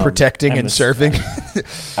are protecting and serving.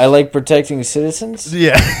 I like protecting citizens.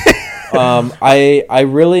 Yeah. I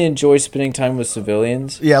really enjoy spending time with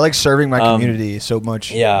civilians. Yeah, I like serving my community so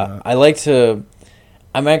much. Yeah, I like to.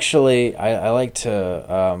 I'm actually. I like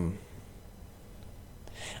to.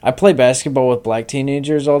 I play basketball with black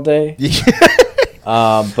teenagers all day.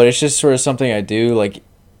 But it's just sort of something I do. Like,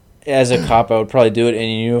 as a cop, I would probably do it in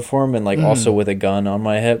uniform and also with a gun on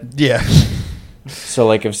my hip. Yeah. So,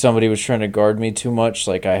 like, if somebody was trying to guard me too much,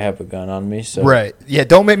 like, I have a gun on me. So right. Yeah,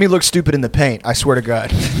 don't make me look stupid in the paint. I swear to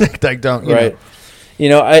God. Like, don't. Right. You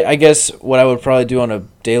know, I guess what I would probably do on a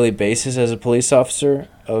daily basis as a police officer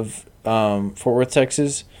of Fort Worth,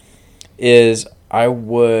 Texas, is I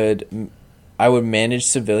would manage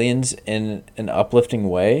civilians in an uplifting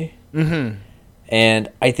way. Mm-hmm. And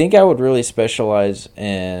I think I would really specialize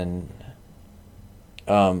in,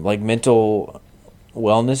 like, mental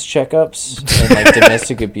wellness checkups and like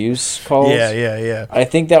domestic abuse calls. Yeah. I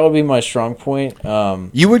think that would be my strong point.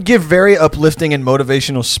 You would give very uplifting and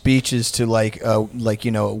motivational speeches to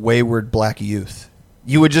wayward black youth.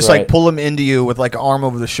 You would just like pull them into you with like an arm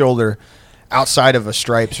over the shoulder, outside of a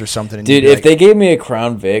Stripes or something. And dude, if they gave me a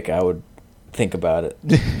Crown Vic, I would think about it.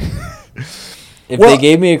 If they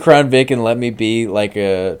gave me a Crown Vic and let me be like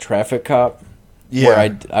a traffic cop. Yeah.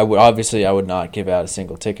 Where I would not give out a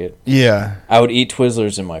single ticket. Yeah. I would eat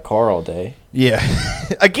Twizzlers in my car all day. Yeah.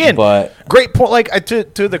 Again, but great point. Like to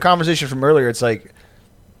the conversation from earlier, it's like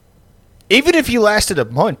even if you lasted a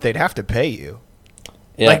month, they'd have to pay you.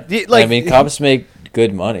 Yeah. I mean, cops make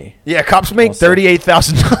good money. Yeah, cops make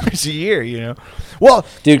 $38,000 a year. You know. Well,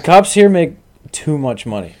 dude, cops here make too much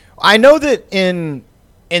money. I know that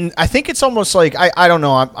And I think it's almost like, I don't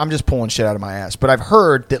know, I'm just pulling shit out of my ass, but I've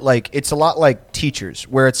heard that, like, it's a lot like teachers,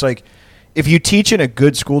 where it's like, if you teach in a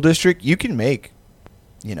good school district, you can make,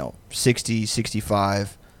 60,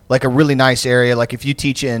 65, like a really nice area. Like, if you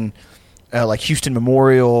teach in, like, Houston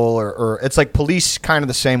Memorial, or it's like police kind of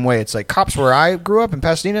the same way. It's like cops where I grew up in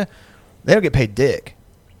Pasadena, they don't get paid dick.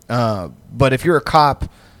 But if you're a cop,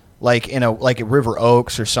 like at River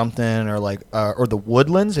Oaks or something, or like or the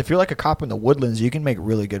Woodlands. If you're like a cop in the Woodlands, you can make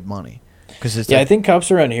really good money. I think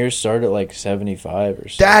cops around here start at like 75 or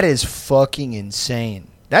so. That is fucking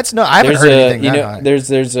insane. That's I haven't heard anything that high.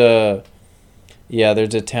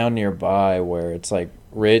 There's a town nearby where it's like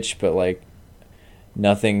rich, but like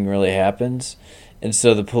nothing really happens, and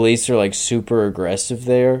so the police are like super aggressive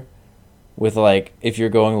there. With like, if you're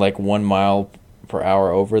going like 1 mile per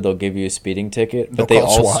hour over, they'll give you a speeding ticket, but they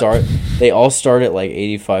all start at like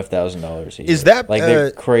 $85,000 a year. Is that like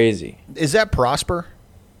they're crazy? Is that Prosper?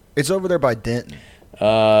 It's over there by Denton.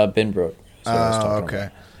 Benbrook. Okay.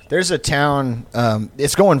 There's a town.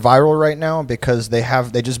 It's going viral right now because they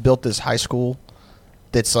just built this high school.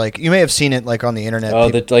 That's like, you may have seen it like on the internet. Oh,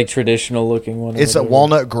 the like traditional looking one. It's at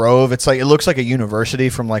Walnut Grove. It's like, it looks like a university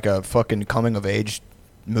from like a fucking coming of age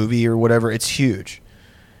movie or whatever. It's huge.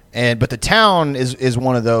 But the town is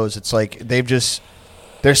one of those. It's like there's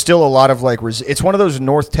still a lot of like it's one of those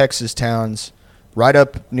North Texas towns right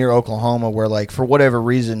up near Oklahoma where like for whatever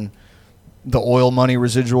reason the oil money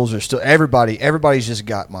residuals are still everybody's just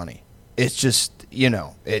got money. It's just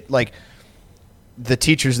it like the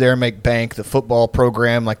teachers there make bank. The football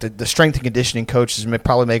program, like the strength and conditioning coach is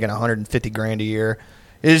probably making $150,000 a year.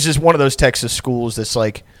 It's just one of those Texas schools that's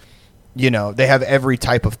like, they have every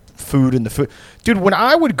type of food in the food. Dude, when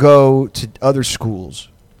I would go to other schools,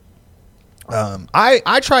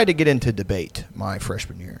 I tried to get into debate my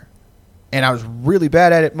freshman year. And I was really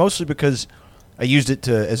bad at it, mostly because I used it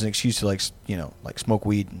as an excuse to like smoke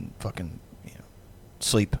weed and fucking,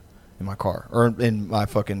 sleep in my car or in my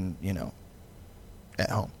fucking, at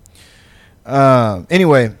home.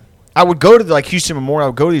 Anyway, I would go to like Houston Memorial. I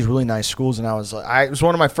would go to these really nice schools, and it was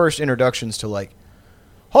one of my first introductions to like,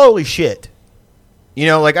 holy shit.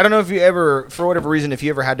 Like, I don't know if you ever, for whatever reason, if you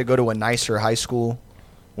ever had to go to a nicer high school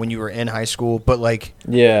when you were in high school, but like,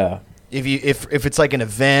 yeah, if it's like an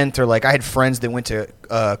event, or like I had friends that went to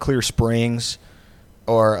Clear Springs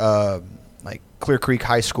or like Clear Creek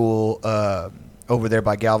High School over there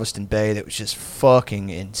by Galveston Bay, that was just fucking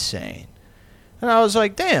insane. And I was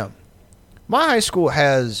like, damn, my high school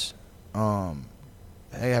has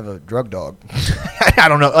they have a drug dog. I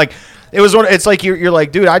don't know, like. It's like you're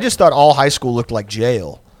like, dude, I just thought all high school looked like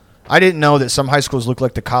jail. I didn't know that some high schools looked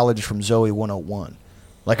like the college from Zoe 101.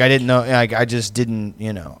 Like, I didn't know, like, I just didn't,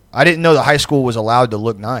 I didn't know that high school was allowed to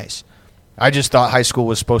look nice. I just thought high school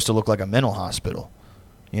was supposed to look like a mental hospital,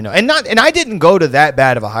 and I didn't go to that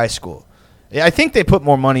bad of a high school. I think they put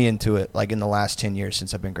more money into it, like, in the last 10 years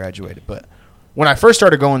since I've been graduated. But when I first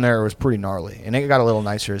started going there, it was pretty gnarly, and it got a little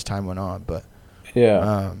nicer as time went on, but.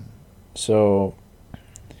 Yeah. So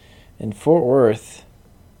in Fort Worth,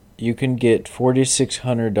 you can get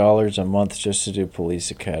 $4,600 a month just to do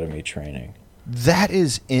police academy training. That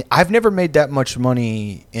is, I've never made that much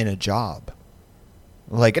money in a job.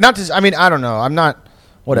 Like, not to, I mean, I don't know. I'm not,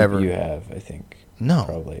 whatever. You have, I think. No.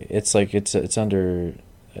 Probably. It's like, it's under,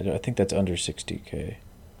 I think that's under 60K.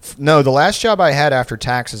 No, the last job I had after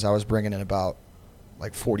taxes, I was bringing in about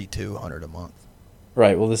like $4,200 a month.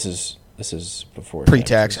 Right. Well, this is before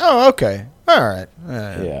pre-tax. taxes. Oh, okay. All right.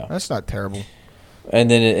 Yeah. That's not terrible.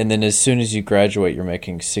 And then as soon as you graduate, you're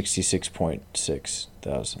making $66.6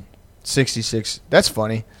 thousand. 66. That's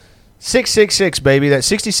funny. 666, baby. That's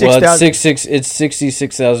 66,000. Well, it's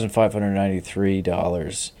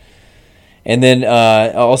 $66,593. And then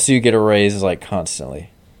also you get a raise like constantly.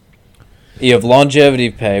 You have longevity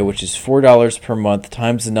pay, which is $4 per month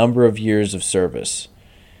times the number of years of service.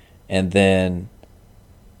 And then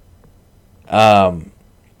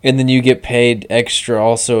you get paid extra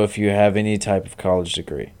also if you have any type of college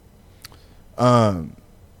degree.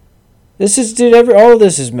 This is, dude, all of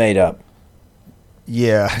this is made up.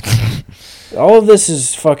 Yeah. All of this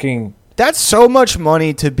is fucking... That's so much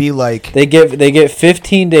money to be like... They get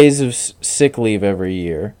 15 days of sick leave every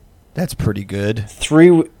year. That's pretty good.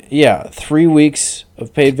 3 weeks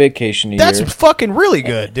of paid vacation a year. That's fucking really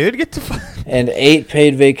good, dude. Get the and 8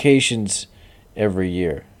 paid vacations every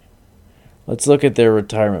year. Let's look at their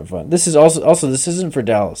retirement fund. This is also this isn't for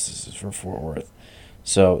Dallas. This is for Fort Worth.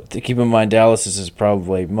 So to keep in mind, Dallas is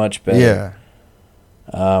probably much better. Yeah.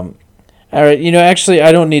 All right. Actually,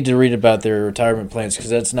 I don't need to read about their retirement plans because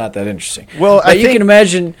that's not that interesting. Well, but you can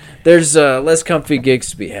imagine there's less comfy gigs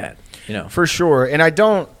to be had. For sure. And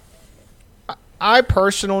I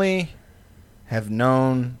personally have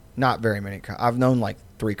known not very many cops. I've known like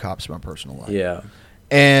 3 cops in my personal life. Yeah.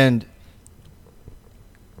 And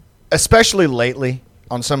especially lately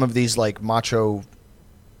on some of these like macho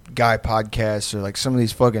guy podcasts or like some of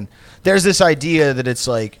these fucking, there's this idea that it's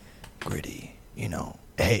like gritty,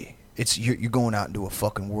 hey, it's you're going out into a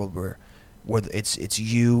fucking world where it's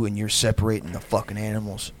you and you're separating the fucking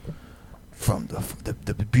animals from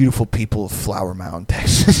the beautiful people of Flower Mound,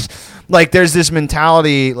 Texas. Like there's this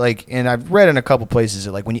mentality, like, and I've read in a couple places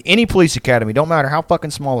that like when any police academy, don't matter how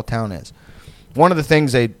fucking small a town is, one of the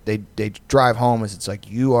things they drive home is it's like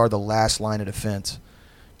you are the last line of defense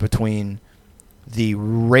between the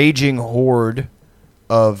raging horde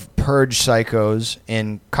of purge psychos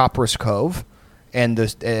in Copperas Cove and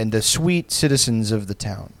the sweet citizens of the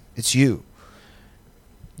town. It's you.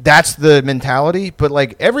 That's the mentality. But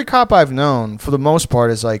like every cop I've known, for the most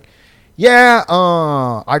part, is like, yeah,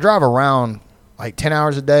 I drive around like 10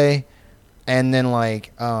 hours a day, and then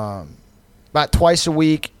like about twice a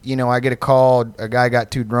week, I get a call. A guy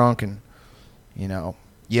got too drunk and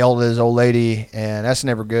yelled at his old lady, and that's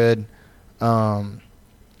never good.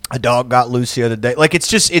 A dog got loose the other day. Like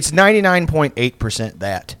it's 99.8%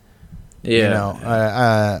 that.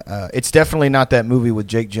 Yeah. It's definitely not that movie with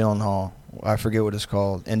Jake Gyllenhaal. I forget what it's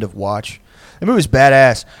called. End of Watch. The movie's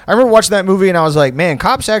badass. I remember watching that movie and I was like, man,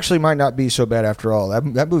 cops actually might not be so bad after all.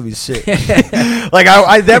 That movie's sick. Like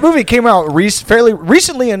that movie came out fairly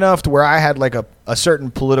recently enough to where I had like a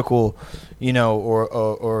certain political,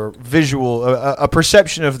 or visual, a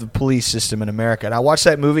perception of the police system in America. And I watched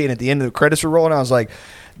that movie and at the end of the credits were rolling, I was like,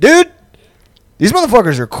 dude, these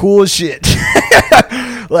motherfuckers are cool as shit.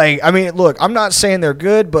 Like, I mean, look, I'm not saying they're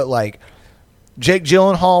good, but like Jake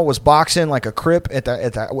Gyllenhaal was boxing like a crip at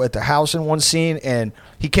the house in one scene, and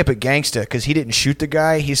he kept it gangsta because he didn't shoot the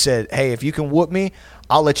guy. He said, hey, if you can whoop me,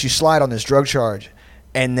 I'll let you slide on this drug charge.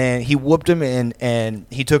 And then he whooped him and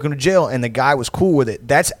he took him to jail, and the guy was cool with it.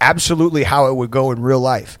 That's absolutely how it would go in real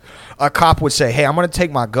life. A cop would say, hey, I'm going to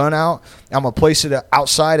take my gun out, I'm going to place it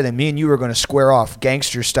outside, and then me and you are going to square off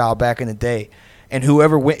gangster style back in the day. And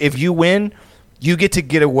if you win, you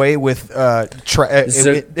get away with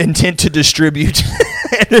intent to distribute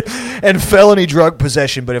and felony drug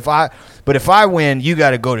possession. But if I win, you got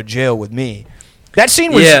to go to jail with me. That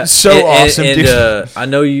scene was awesome, dude. I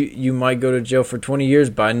know you might go to jail for 20 years,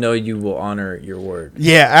 but I know you will honor your word.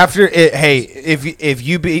 Yeah, after it, hey, if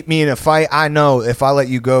you beat me in a fight, I know if I let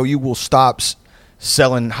you go, you will stop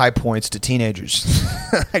selling high points to teenagers.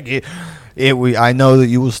 I know that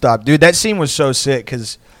you will stop. Dude, that scene was so sick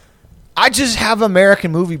because I just have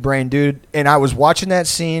American movie brain, dude. And I was watching that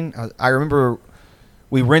scene. I remember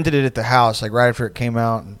we rented it at the house like right after it came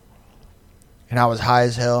out. And I was high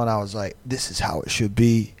as hell. And I was like, this is how it should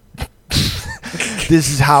be. This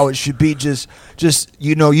is how it should be. Just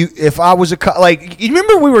if I was like, you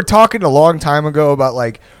remember we were talking a long time ago about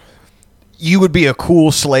like, you would be a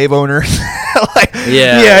cool slave owner.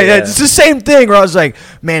 Yeah. It's the same thing where I was like,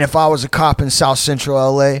 man, if I was a cop in South Central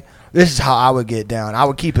LA, this is how I would get down. I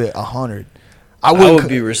would keep it 100. I would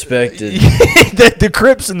be respected. The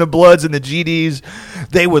Crips and the Bloods and the GDs,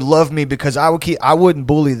 they would love me because I wouldn't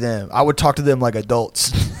bully them. I would talk to them like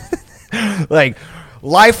adults. Like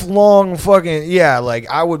lifelong fucking like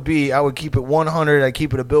I would keep it 100. I'd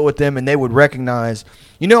keep it a bill with them, and they would recognize.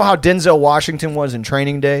 You know how Denzel Washington was in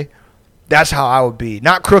Training Day? That's how I would be.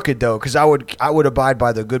 Not crooked though, because I would abide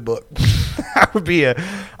by the good book. I would be an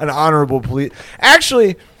honorable police.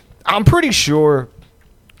 Actually, I'm pretty sure.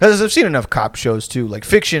 Because I've seen enough cop shows too, like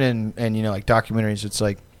fiction and like documentaries. It's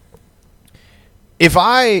like if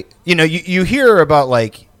I you hear about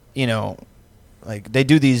like they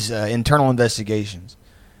do these internal investigations,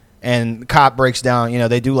 and the cop breaks down.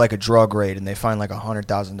 They do like a drug raid and they find like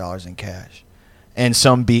 $100,000 in cash, and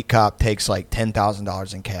some beat cop takes like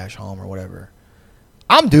 $10,000 in cash home or whatever.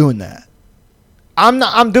 I'm doing that.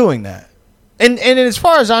 I'm doing that, and as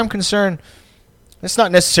far as I'm concerned. It's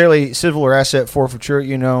not necessarily civil or asset forfeiture,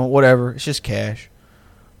 whatever. It's just cash.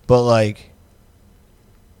 But, like,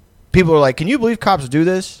 people are like, can you believe cops do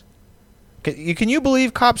this? Can you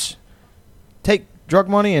believe cops take drug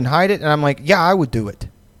money and hide it? And I'm like, yeah, I would do it.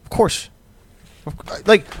 Of course.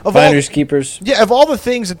 Like, finders keepers. Yeah, of all the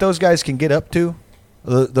things that those guys can get up to,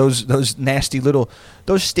 those nasty little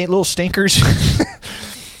stinkers,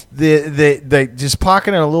 the just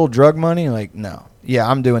pocketing a little drug money, like, no. Yeah,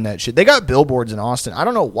 I'm doing that shit. They got billboards in Austin. I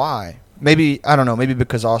don't know why. Maybe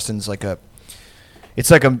because Austin's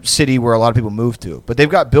it's like a city where a lot of people move to. But they've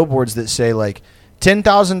got billboards that say like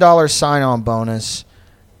 $10,000 sign-on bonus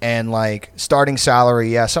and like starting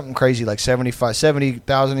salary, something crazy like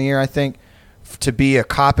 $70,000 a year, I think, to be a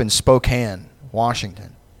cop in Spokane,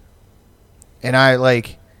 Washington. And I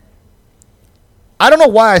don't know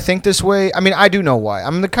why I think this way. I mean, I do know why.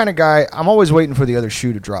 I'm the kind of guy, I'm always waiting for the other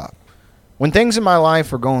shoe to drop. When things in my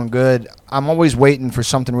life are going good, I'm always waiting for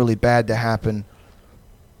something really bad to happen.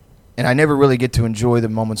 And I never really get to enjoy the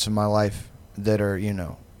moments of my life that are,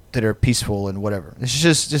 that are peaceful and whatever. It's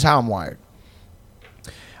just how I'm wired.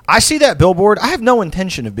 I see that billboard. I have no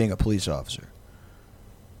intention of being a police officer.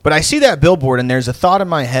 But I see that billboard and there's a thought in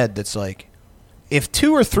my head that's like, if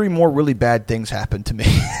 2 or 3 more really bad things happen to me,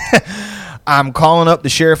 I'm calling up the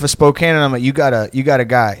sheriff of Spokane and I'm like, you got a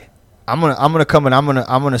guy. I'm gonna come and I'm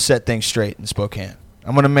gonna set things straight in Spokane.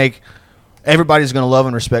 I'm gonna make everybody's gonna love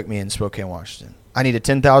and respect me in Spokane, Washington. I need a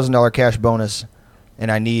 $10,000 cash bonus,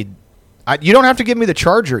 and you don't have to give me the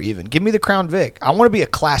Charger even. Give me the Crown Vic. I want to be a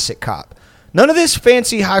classic cop. None of this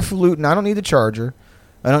fancy highfalutin. I don't need the Charger.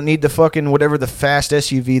 I don't need the fucking whatever the fast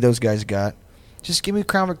SUV those guys got. Just give me the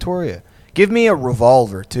Crown Victoria. Give me a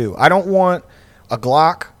revolver too. I don't want a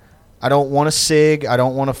Glock. I don't want a SIG. I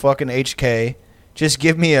don't want a fucking HK. Just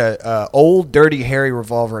give me a old, dirty, hairy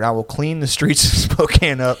revolver, and I will clean the streets of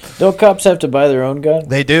Spokane up. Don't cops have to buy their own gun?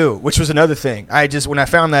 They do, which was another thing. When I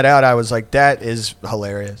found that out, I was like, that is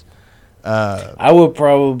hilarious. I would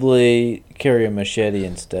probably carry a machete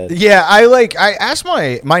instead. Yeah, I asked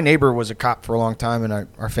my neighbor was a cop for a long time, and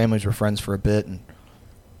our families were friends for a bit, and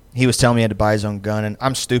he was telling me he had to buy his own gun, and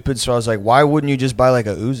I'm stupid, so I was like, why wouldn't you just buy like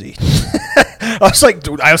a Uzi?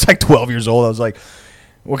 I was like 12 years old. I was like,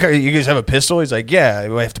 you guys have a pistol? He's like, yeah,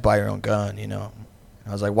 we have to buy your own gun,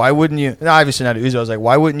 I was like, why wouldn't you? No, obviously not a Uzi. I was like,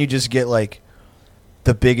 why wouldn't you just get like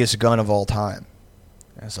the biggest gun of all time?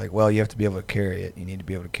 And it's like, well, you have to be able to carry it. You need to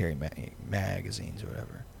be able to carry magazines or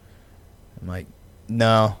whatever. I'm like,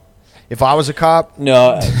 no. If I was a cop,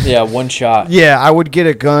 no, one shot. Yeah, I would get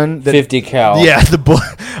a gun. 50 cal. Yeah,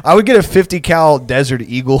 I would get a 50 cal Desert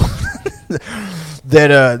Eagle.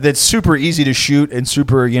 That's super easy to shoot and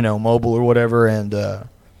super mobile or whatever, and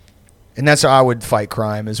that's how I would fight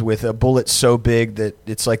crime, is with a bullet so big that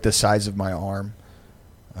it's like the size of my arm.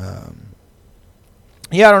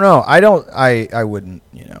 Yeah, I don't know. I wouldn't.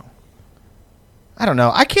 I don't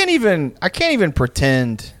know. I can't even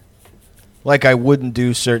pretend like I wouldn't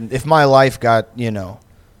do certain. If my life got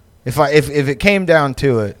if it came down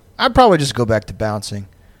to it, I'd probably just go back to bouncing.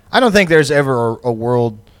 I don't think there's ever a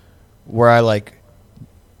world where I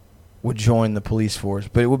would join the police force,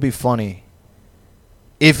 but it would be funny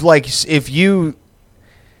it'd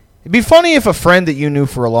be funny if a friend that you knew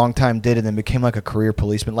for a long time did and then became like a career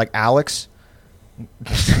policeman, like Alex.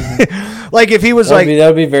 Like if he was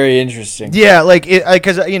that'd be very interesting. Yeah,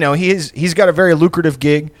 because he's got a very lucrative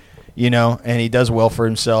gig, and he does well for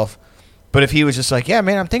himself. But if he was just like, yeah,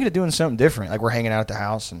 man, I'm thinking of doing something different. Like we're hanging out at the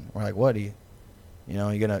house and we're like, what you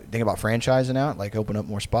gonna think about franchising out, like open up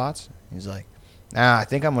more spots? He's like, nah, I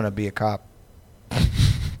think I'm gonna be a cop.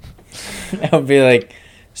 I'll be like,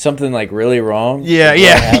 something like really wrong?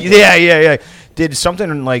 Yeah. Did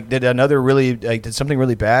something did something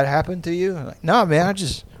really bad happen to you? Like, no, man,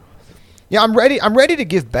 I'm ready to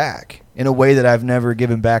give back in a way that I've never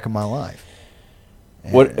given back in my life.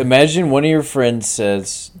 Imagine one of your friends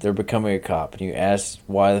says they're becoming a cop, and you ask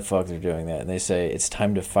why the fuck they're doing that, and they say it's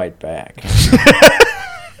time to fight back.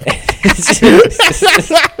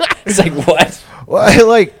 It's like, what?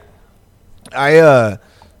 Well,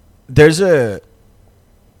 there's a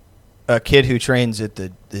kid who trains at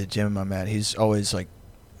the gym I'm at. He's always like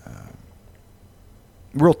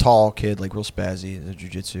real tall kid, like real spazzy at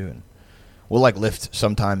jiu-jitsu, and we'll like lift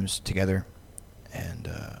sometimes together. And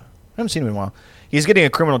I haven't seen him in a while. He's getting a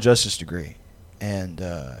criminal justice degree, and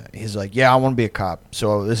he's like, yeah, I want to be a cop.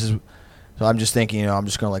 So I'm just thinking, I'm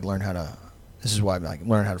just gonna like learn how to. This is why I'm like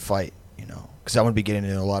learn how to fight, because I want to be getting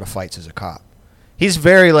into a lot of fights as a cop. He's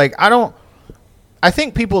very like I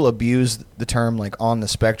think people abuse the term like on the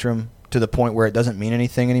spectrum to the point where it doesn't mean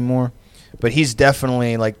anything anymore. But he's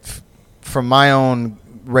definitely like, from my own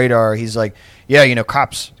radar, he's like, yeah,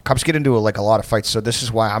 cops get into a lot of fights. So this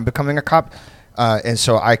is why I'm becoming a cop, and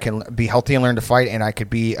so I can be healthy and learn to fight, and I can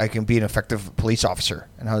be an effective police officer.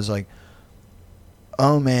 And I was like,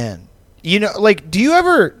 oh man, do you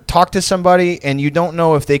ever talk to somebody and you don't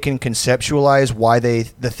know if they can conceptualize why the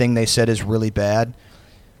thing they said is really bad?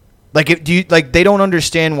 Like, they don't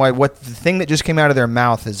understand what the thing that just came out of their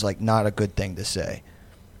mouth is like not a good thing to say.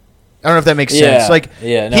 I don't know if that makes sense. Like, I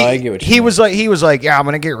get what you mean. He was like, yeah, I'm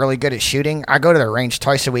gonna get really good at shooting. I go to the range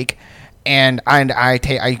twice a week, and I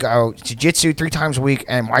go jiu-jitsu 3 times a week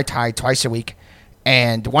and Muay Thai twice a week.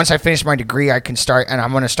 And once I finish my degree, I can start, and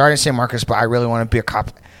I'm gonna start in San Marcos, but I really want to be a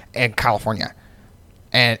cop in California.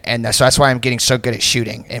 And so that's why I'm getting so good at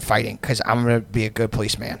shooting and fighting, because I'm gonna be a good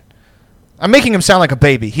policeman. I'm making him sound like a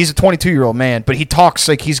baby. He's a 22-year-old man, but he talks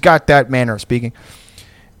like he's got that manner of speaking.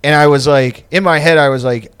 And I was like, in my head, I was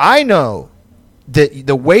like, I know that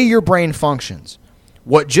the way your brain functions,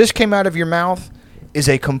 what just came out of your mouth is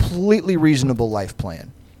a completely reasonable life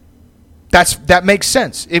plan. That makes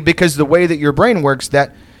sense because the way that your brain works,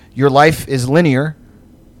 that your life is linear,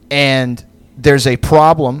 and there's a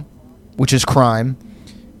problem, which is crime.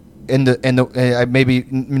 Maybe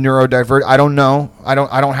neurodivergent. I don't know. I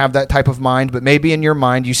don't have that type of mind. But maybe in your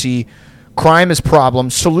mind you see crime as problem,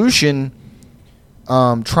 solution,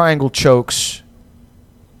 triangle chokes,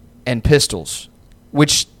 and pistols.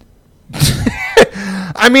 Which,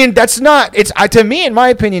 I mean, that's not. It's to me, in my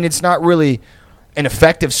opinion, it's not really an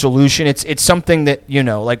effective solution. It's something that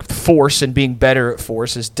like force and being better at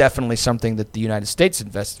force is definitely something that the United States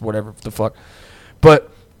invests, whatever the fuck. But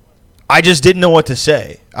I just didn't know what to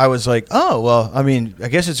say. I was like, oh, well, I mean, I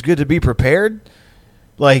guess it's good to be prepared.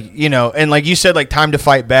 Like, and like you said, like time to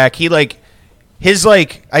fight back. He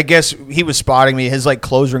I guess he was spotting me. His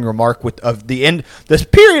closing remark of the end, this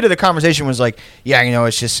period of the conversation was like, yeah,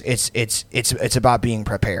 it's about being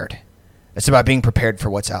prepared. It's about being prepared for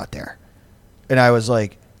what's out there. And I was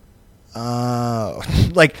like,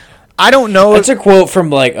 I don't know. That's a quote from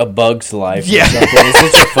like A Bug's Life. Yeah, or something. It's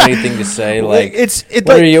such a funny thing to say. Like,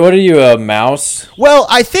 what are you, a mouse? Well,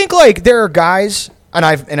 I think there are guys, and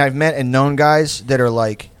I've met and known guys that are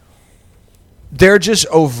they're just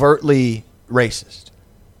overtly racist.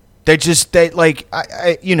 They're like,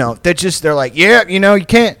 they're like, yeah, you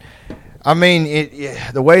can't. I mean,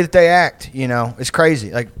 the way that they act, it's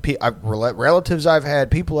crazy. Like relatives I've had,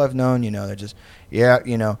 people I've known, they're just, yeah,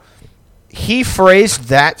 He phrased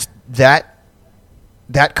that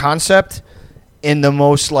concept in the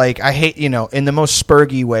most in the most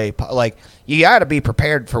spurgy way. Like, you got to be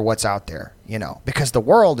prepared for what's out there, because the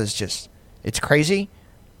world is just, it's crazy,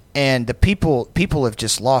 and the people have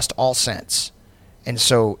just lost all sense, and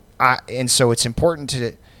so it's important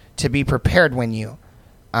to be prepared when you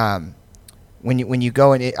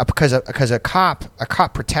go in, because a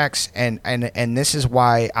cop protects, and this is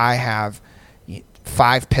why I have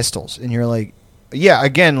 5 pistols, and you're like, yeah,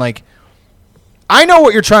 again, like, I know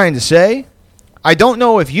what you're trying to say. I don't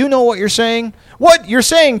know if you know what you're saying. What you're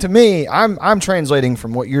saying to me, I'm translating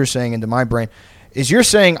from what you're saying into my brain, is you're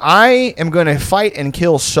saying I am going to fight and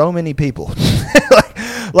kill so many people.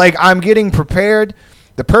 like I'm getting prepared.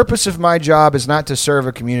 The purpose of my job is not to serve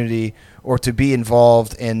a community or to be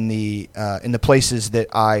involved in the places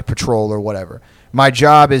that I patrol or whatever. My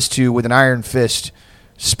job is to, with an iron fist,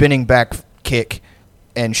 spinning back kick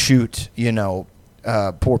and shoot,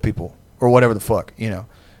 poor people or whatever the fuck,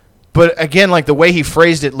 But again, like the way he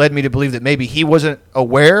phrased it led me to believe that maybe he wasn't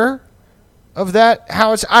aware of that.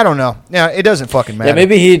 I don't know. Yeah, it doesn't fucking matter. Yeah,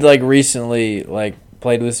 maybe he'd recently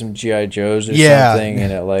played with some G.I. Joes or something,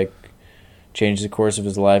 and it change the course of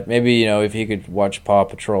his life. Maybe, you know, if he could watch Paw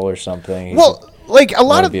Patrol or something. Well, like a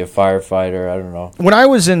lot of be a firefighter. I don't know. When I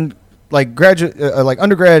was in like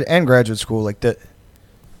undergrad and graduate school, like the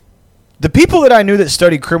people that I knew that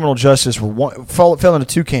studied criminal justice fell into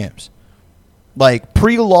two camps. Like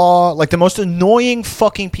pre-law, like the most annoying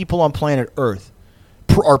fucking people on planet Earth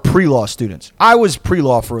are pre-law students. I was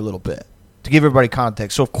pre-law for a little bit to give everybody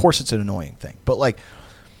context, so of course it's an annoying thing. But like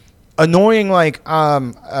annoying, like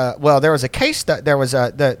well, there was a case that there was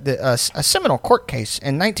a seminal court case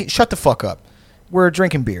in 19. Shut the fuck up. We're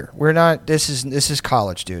drinking beer. We're not. This is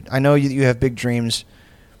college, dude. I know you have big dreams.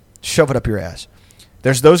 Shove it up your ass.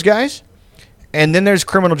 There's those guys, and then there's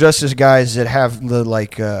criminal justice guys that have the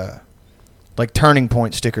like turning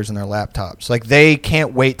point stickers in their laptops. Like they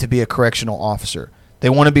can't wait to be a correctional officer. They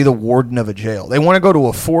want to be the warden of a jail. They want to go to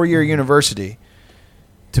a 4-year university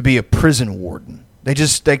to be a prison warden. They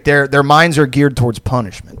just like their minds are geared towards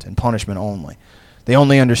punishment and punishment only. They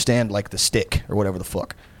only understand like the stick or whatever the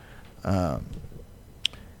fuck. And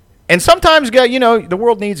sometimes, you know, the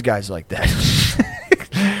world needs guys like that.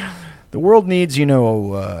 The world needs, you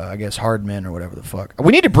know, I guess hard men or whatever the fuck.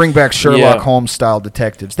 We need to bring back Sherlock Holmes style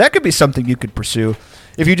detectives. That could be something you could pursue.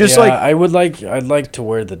 If you just I'd like to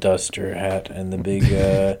wear the duster hat and the big.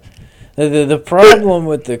 The problem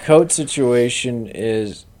with the coat situation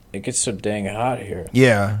is it gets so dang hot here.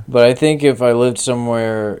 Yeah. But I think if I lived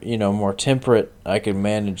somewhere, you know, more temperate, I could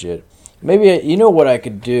manage it. Maybe you know what I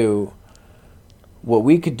could do. What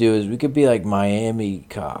we could do is we could be like Miami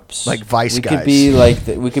cops, like Vice guys.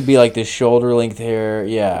 We could be like the shoulder length hair.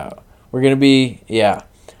 Yeah, we're gonna be. Yeah,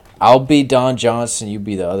 I'll be Don Johnson. You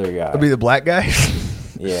be the other guy. I'll be the black guy.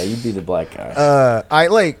 Yeah, you be the black guy.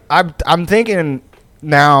 I'm thinking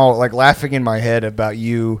now, like laughing in my head about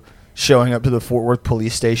you showing up to the Fort Worth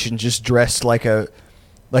police station just dressed like an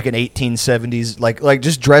 1870s, like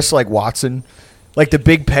just dressed like Watson. Like the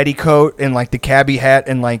big petticoat and like the cabbie hat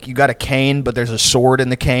and like you got a cane, but there's a sword in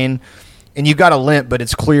the cane, and you got a limp, but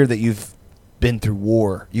it's clear that you've been through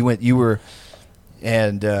war.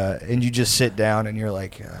 And you just sit down and you're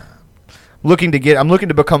like, I'm looking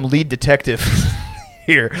to become lead detective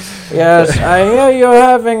here. Yes, I hear you're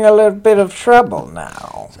having a little bit of trouble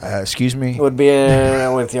now. Excuse me? Would be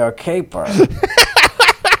with your caper.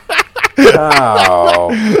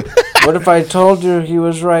 Oh. What if I told you he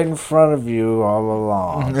was right in front of you all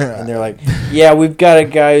along? And they're like, yeah, we've got a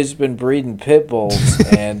guy who's been breeding pit bulls,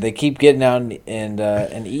 and they keep getting out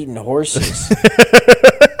and eating horses.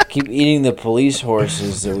 Keep eating the police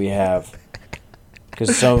horses that we have.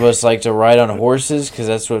 Because some of us like to ride on horses, because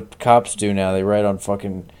that's what cops do now. They ride on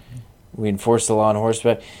we enforce the law on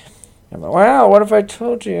horseback. I'm like, wow, what if I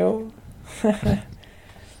told you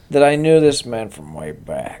that I knew this man from way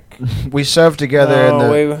back? We served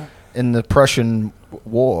together in the Prussian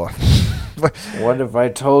War. What if I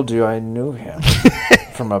told you I knew him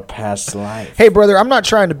from a past life? Hey, brother, I'm not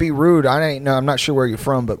trying to be rude. I'm not sure where you're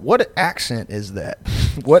from, but what accent is that?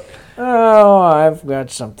 What? Oh, I've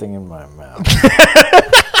got something in my mouth.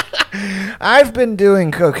 I've been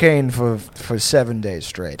doing cocaine for 7 days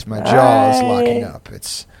straight. My jaw is locking up.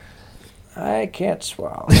 I can't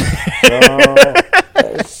swallow. So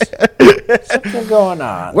there's something going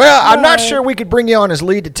on. Well, I'm not sure we could bring you on as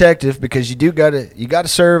lead detective because you gotta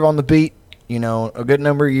serve on the beat, you know, a good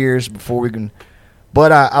number of years before we can.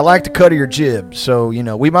 But I like the cut of your jib, so you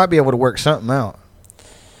know we might be able to work something out.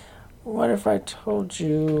 What if I told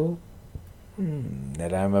you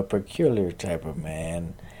that I'm a peculiar type of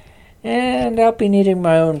man, and I'll be needing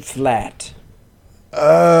my own flat?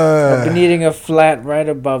 I'll be needing a flat right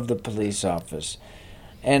above the police office.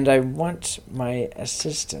 And I want my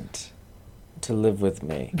assistant to live with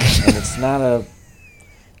me. And it's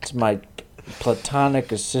my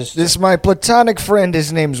platonic assistant. This is my platonic friend.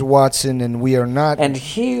 His name's Watson, and we are not. And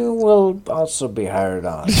he will also be hired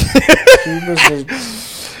on. He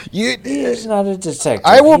is not a detective.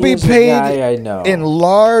 I will be paid I know. in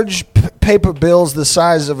large paper bills the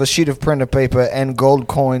size of a sheet of printer paper and gold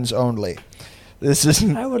coins only. This is.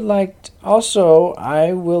 I would like.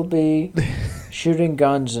 I will be shooting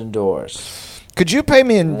guns indoors. Could you pay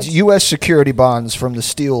me in U.S. security bonds from the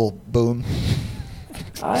steel boom?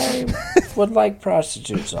 I would like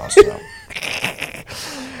prostitutes also.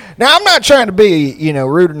 Now, I'm not trying to be, you know,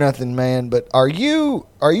 rude or nothing, man, but are you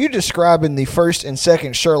describing the first and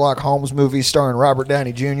second Sherlock Holmes movies starring Robert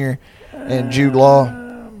Downey Jr. and Jude Law?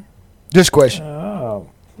 Just a question.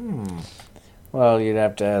 Well, you'd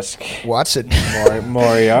have to ask Watson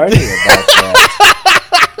Moriarty about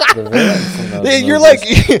that. The villain from those You're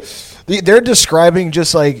movies. like, they're describing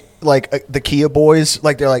just like the Kia boys.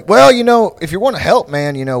 Like they're like, well, you know, if you want to help,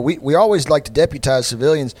 man, you know, we always like to deputize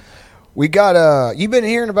civilians. We got you've been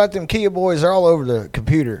hearing about them Kia boys. They're all over the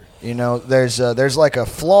computer. You know, there's like a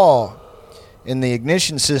flaw in the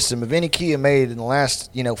ignition system of any Kia made in the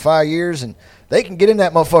last 5 years, and they can get in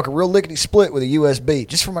that motherfucker real lickety split with a USB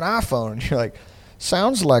just from an iPhone. And you're like,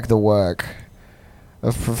 sounds like the work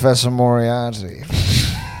of Professor Moriarty.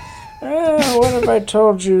 What if I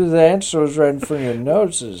told you the answer was right in front of your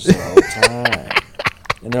noses the whole time?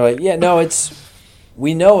 And they're like, yeah, no,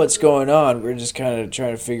 we know what's going on. We're just kind of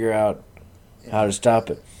trying to figure out how to stop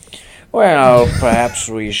it. Well, perhaps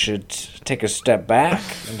we should take a step back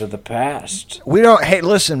into the past. We don't. Hey,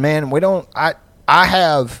 listen, man. We don't. I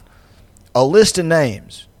have a list of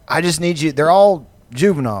names. I just need you. They're all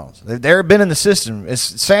juveniles. They've been in the system.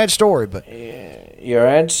 It's a sad story, but your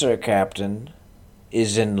answer, Captain,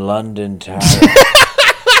 is in London Tower.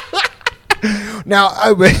 Now,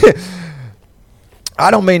 I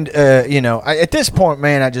don't mean, at this point,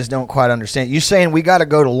 man, I just don't quite understand. You saying we got to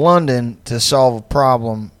go to London to solve a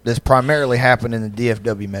problem that's primarily happened in the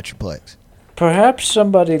DFW Metroplex? Perhaps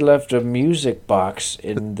somebody left a music box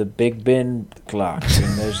in the Big Ben clock,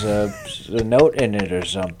 and there's a note in it or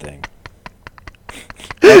something.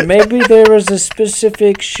 And maybe there was a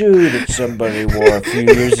specific shoe that somebody wore a few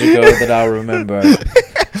years ago that I'll remember.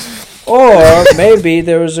 Or maybe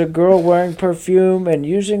there was a girl wearing perfume, and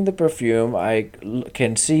using the perfume, I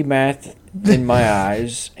can see math in my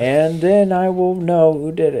eyes, and then I will know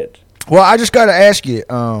who did it. Well, I just got to ask you.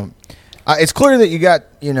 It's clear that you got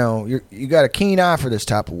you got a keen eye for this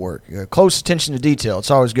type of work. You got close attention to detail.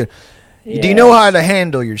 It's always good. Yes. Do you know how to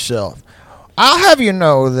handle yourself? I'll have you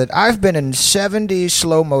know that I've been in 70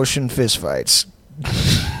 slow motion fistfights.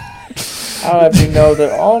 I'll have you know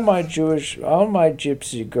that all my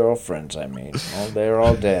gypsy girlfriends, they're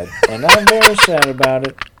all dead. And I'm very sad about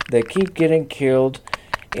it. They keep getting killed,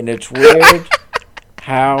 and it's weird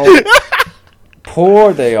how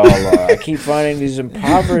poor they all are. I keep finding these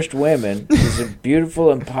impoverished women, these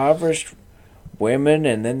beautiful impoverished women,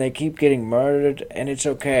 and then they keep getting murdered, and it's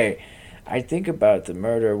okay. I think about the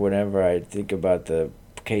murder whenever I think about the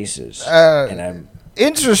cases. And I'm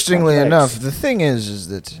interestingly enough, the thing is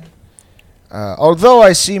that although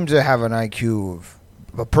I seem to have an IQ of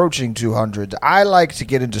approaching 200, I like to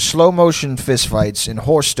get into slow-motion fistfights in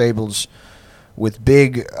horse stables with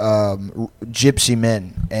big gypsy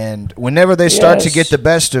men. And whenever they start to get the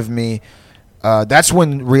best of me, that's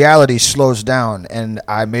when reality slows down, and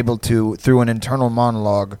I'm able to, through an internal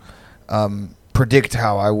monologue, predict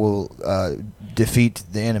how I will defeat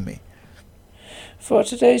the enemy. For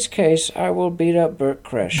today's case, I will beat up Bert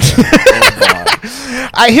Kreischer.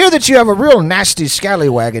 I hear that you have a real nasty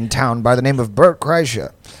scallywag in town by the name of Bert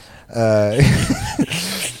Kreischer.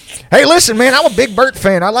 Hey, listen, man, I'm a big Bert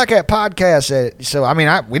fan. I like that podcast. So,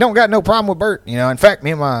 we don't got no problem with Bert. In fact,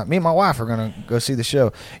 me and my wife are going to go see the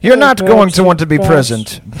show. You're not going to want to be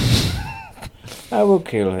present. I will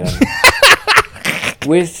kill him.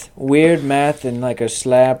 With weird math and like a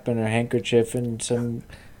slap and a handkerchief and some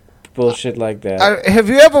bullshit like that. Have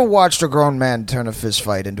you ever watched a grown man turn a fist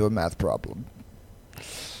fight into a math problem?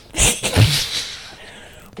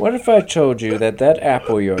 What if I told you that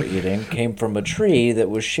apple you're eating came from a tree that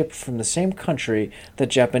was shipped from the same country that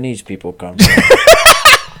Japanese people come from?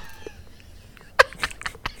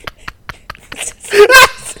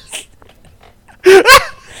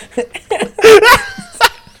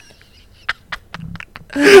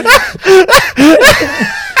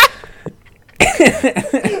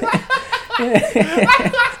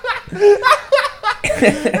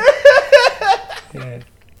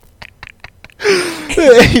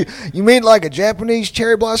 You mean like a Japanese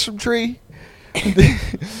cherry blossom tree?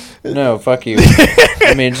 No, fuck you.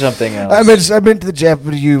 I mean something else. I meant the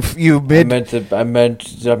Japanese.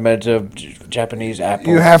 I meant a Japanese apple.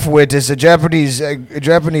 You half-wit. It's a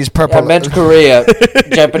Japanese purple. I meant Korea.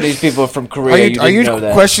 Japanese people from Korea. Are you know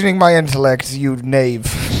that. Questioning my intellect, you knave?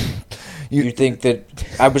 You think that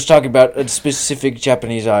I was talking about a specific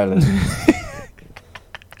Japanese island,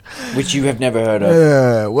 which you have never heard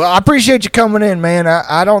of. Well, I appreciate you coming in, man.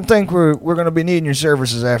 I don't think we're going to be needing your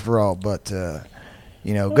services after all, but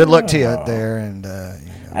good luck to you out there. And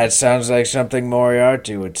that sounds like something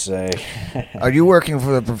Moriarty would say. Are you working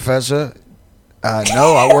for the professor?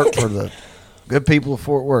 No, I work for the good people of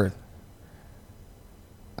Fort Worth.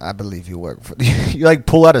 I believe you work for. You like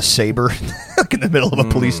pull out a saber like in the middle of a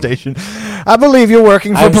police station. I believe you're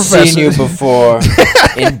working for Professor. I've seen you before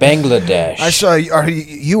in Bangladesh. I saw you.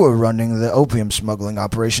 You were running the opium smuggling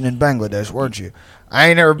operation in Bangladesh, weren't you? I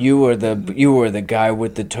ain't never. You were the guy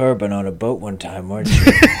with the turban on a boat one time, weren't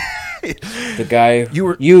you? The guy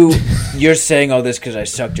You're saying all this because I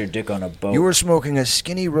sucked your dick on a boat. You were smoking a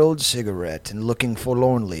skinny rolled cigarette and looking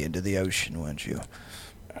forlornly into the ocean, weren't you?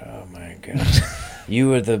 Oh my god! You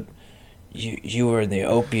were the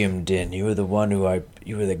opium den. You were the one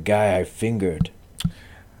you were the guy I fingered.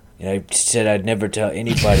 And I said I'd never tell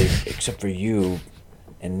anybody except for you.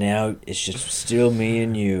 And now it's just still me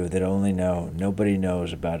and you that only know. Nobody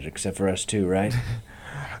knows about it except for us two, right?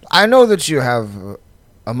 I know that you have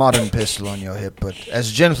a modern pistol on your hip, but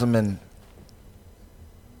as gentlemen,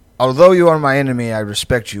 although you are my enemy, I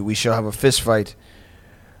respect you. We shall have a fist fight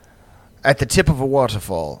at the tip of a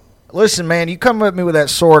waterfall. Listen, man, you come at me with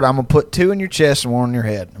that sword, I'm going to put 2 in your chest and 1 on your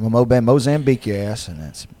head. I'm going to Mozambique your ass, and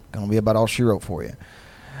that's going to be about all she wrote for you.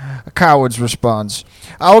 A coward's response.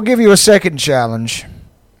 I will give you a second challenge.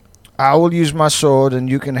 I will use my sword, and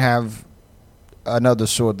you can have another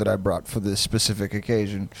sword that I brought for this specific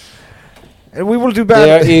occasion. And we will do battle.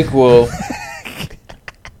 They're equal.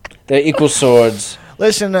 They're equal swords.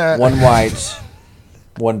 Listen, one white,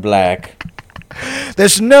 one black.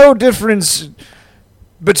 There's no difference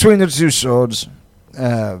between the 2 swords.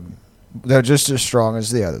 They're just as strong as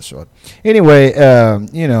the other sword. Anyway,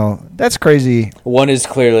 that's crazy. One is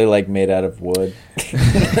clearly like made out of wood.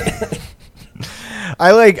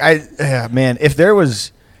 Man,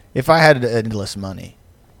 if I had endless money,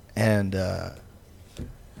 and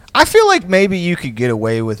I feel like maybe you could get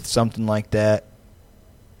away with something like that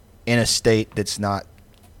in a state that's not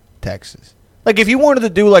Texas. Like if you wanted to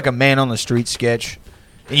do like a man on the street sketch,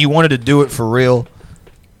 and you wanted to do it for real,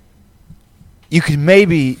 you could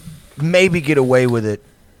maybe get away with it.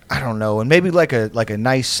 I don't know, and maybe like a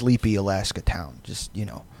nice sleepy Alaska town, just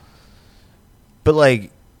But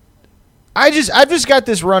like, I've just got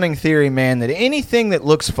this running theory, man, that anything that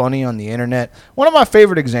looks funny on the internet. One of my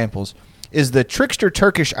favorite examples is the trickster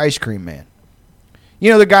Turkish ice cream man.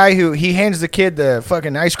 You know, the guy who he hands the kid the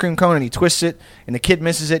fucking ice cream cone and he twists it and the kid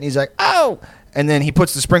misses it and he's like, "Oh!" And then he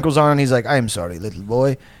puts the sprinkles on and he's like, "I am sorry, little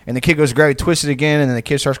boy." And the kid goes to grab it, twists it again, and then the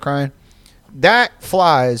kid starts crying. That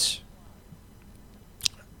flies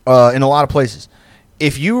in a lot of places.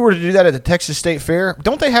 If you were to do that at the Texas State Fair,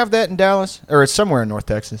 don't they have that in Dallas? Or it's somewhere in North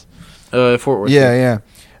Texas. Fort Worth. Yeah.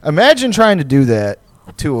 Imagine trying to do that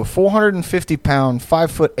to a 450-pound,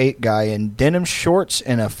 5'8" guy in denim shorts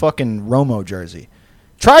and a fucking Romo jersey.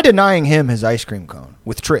 Try denying him his ice cream cone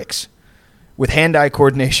with tricks, with hand-eye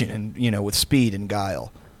coordination, and with speed and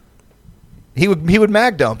guile. He would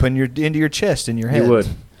mag dump into your chest and your head. He would.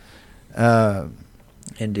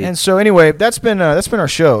 Indeed. And so anyway, that's been our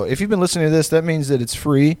show. If you've been listening to this, that means that it's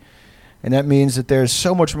free, and that means that there's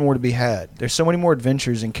so much more to be had. There's so many more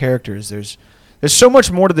adventures and characters. There's so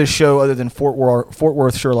much more to this show other than Fort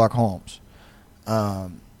Worth Sherlock Holmes.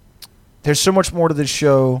 There's so much more to this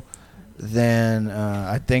show than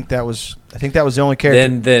I think that was the only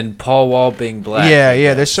character. Than Paul Wall being black.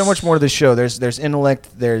 Yeah. There's so much more to this show. There's intellect.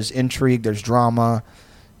 There's intrigue. There's drama.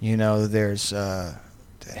 There's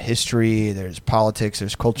history. There's politics.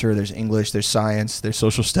 There's culture. There's English. There's science. There's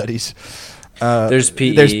social studies. There's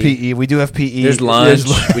PE. There's PE. We do have PE. There's lunch.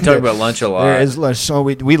 We talk about lunch a lot. There is lunch. So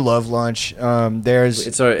we love lunch.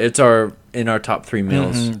 It's our in our top 3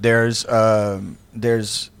 meals. Mm-hmm.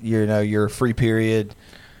 There's your free period,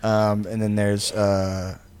 and then there's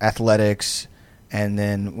athletics, and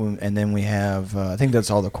then we have I think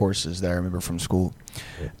that's all the courses that I remember from school.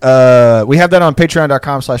 We have that on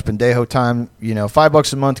patreon.com/pendejo time.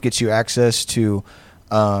 $5 a month gets you access to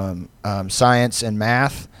science and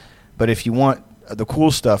math. But if you want the cool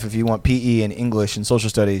stuff, if you want PE and English and social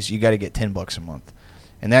studies, you got to get $10 a month.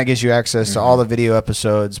 And that gives you access to all the video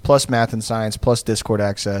episodes, plus math and science, plus Discord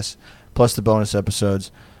access, plus the bonus episodes.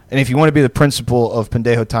 And if you want to be the principal of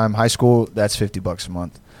Pendejo Time High School, that's $50 a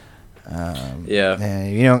month. And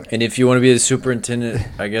if you want to be the superintendent,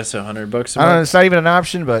 I guess $100 a month. I don't know, it's not even an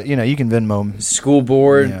option, but you can Venmo. School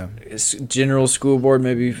board, general school board,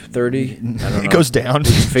 maybe 30. I don't know. It goes down.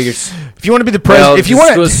 Figures. If you want to be the president, if you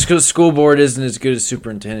want, school board isn't as good as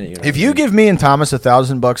superintendent. If you give me and Thomas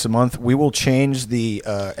 $1,000 a month, we will change the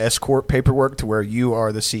escort paperwork to where you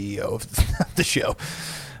are the CEO of the show.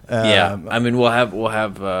 We'll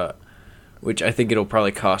have. Which I think it'll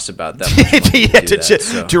probably cost about that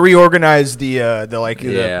much to reorganize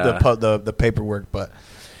the paperwork. But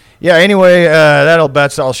anyway,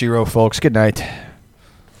 that's all she wrote, folks. Good night.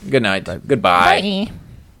 Good night. Goodbye. Bye.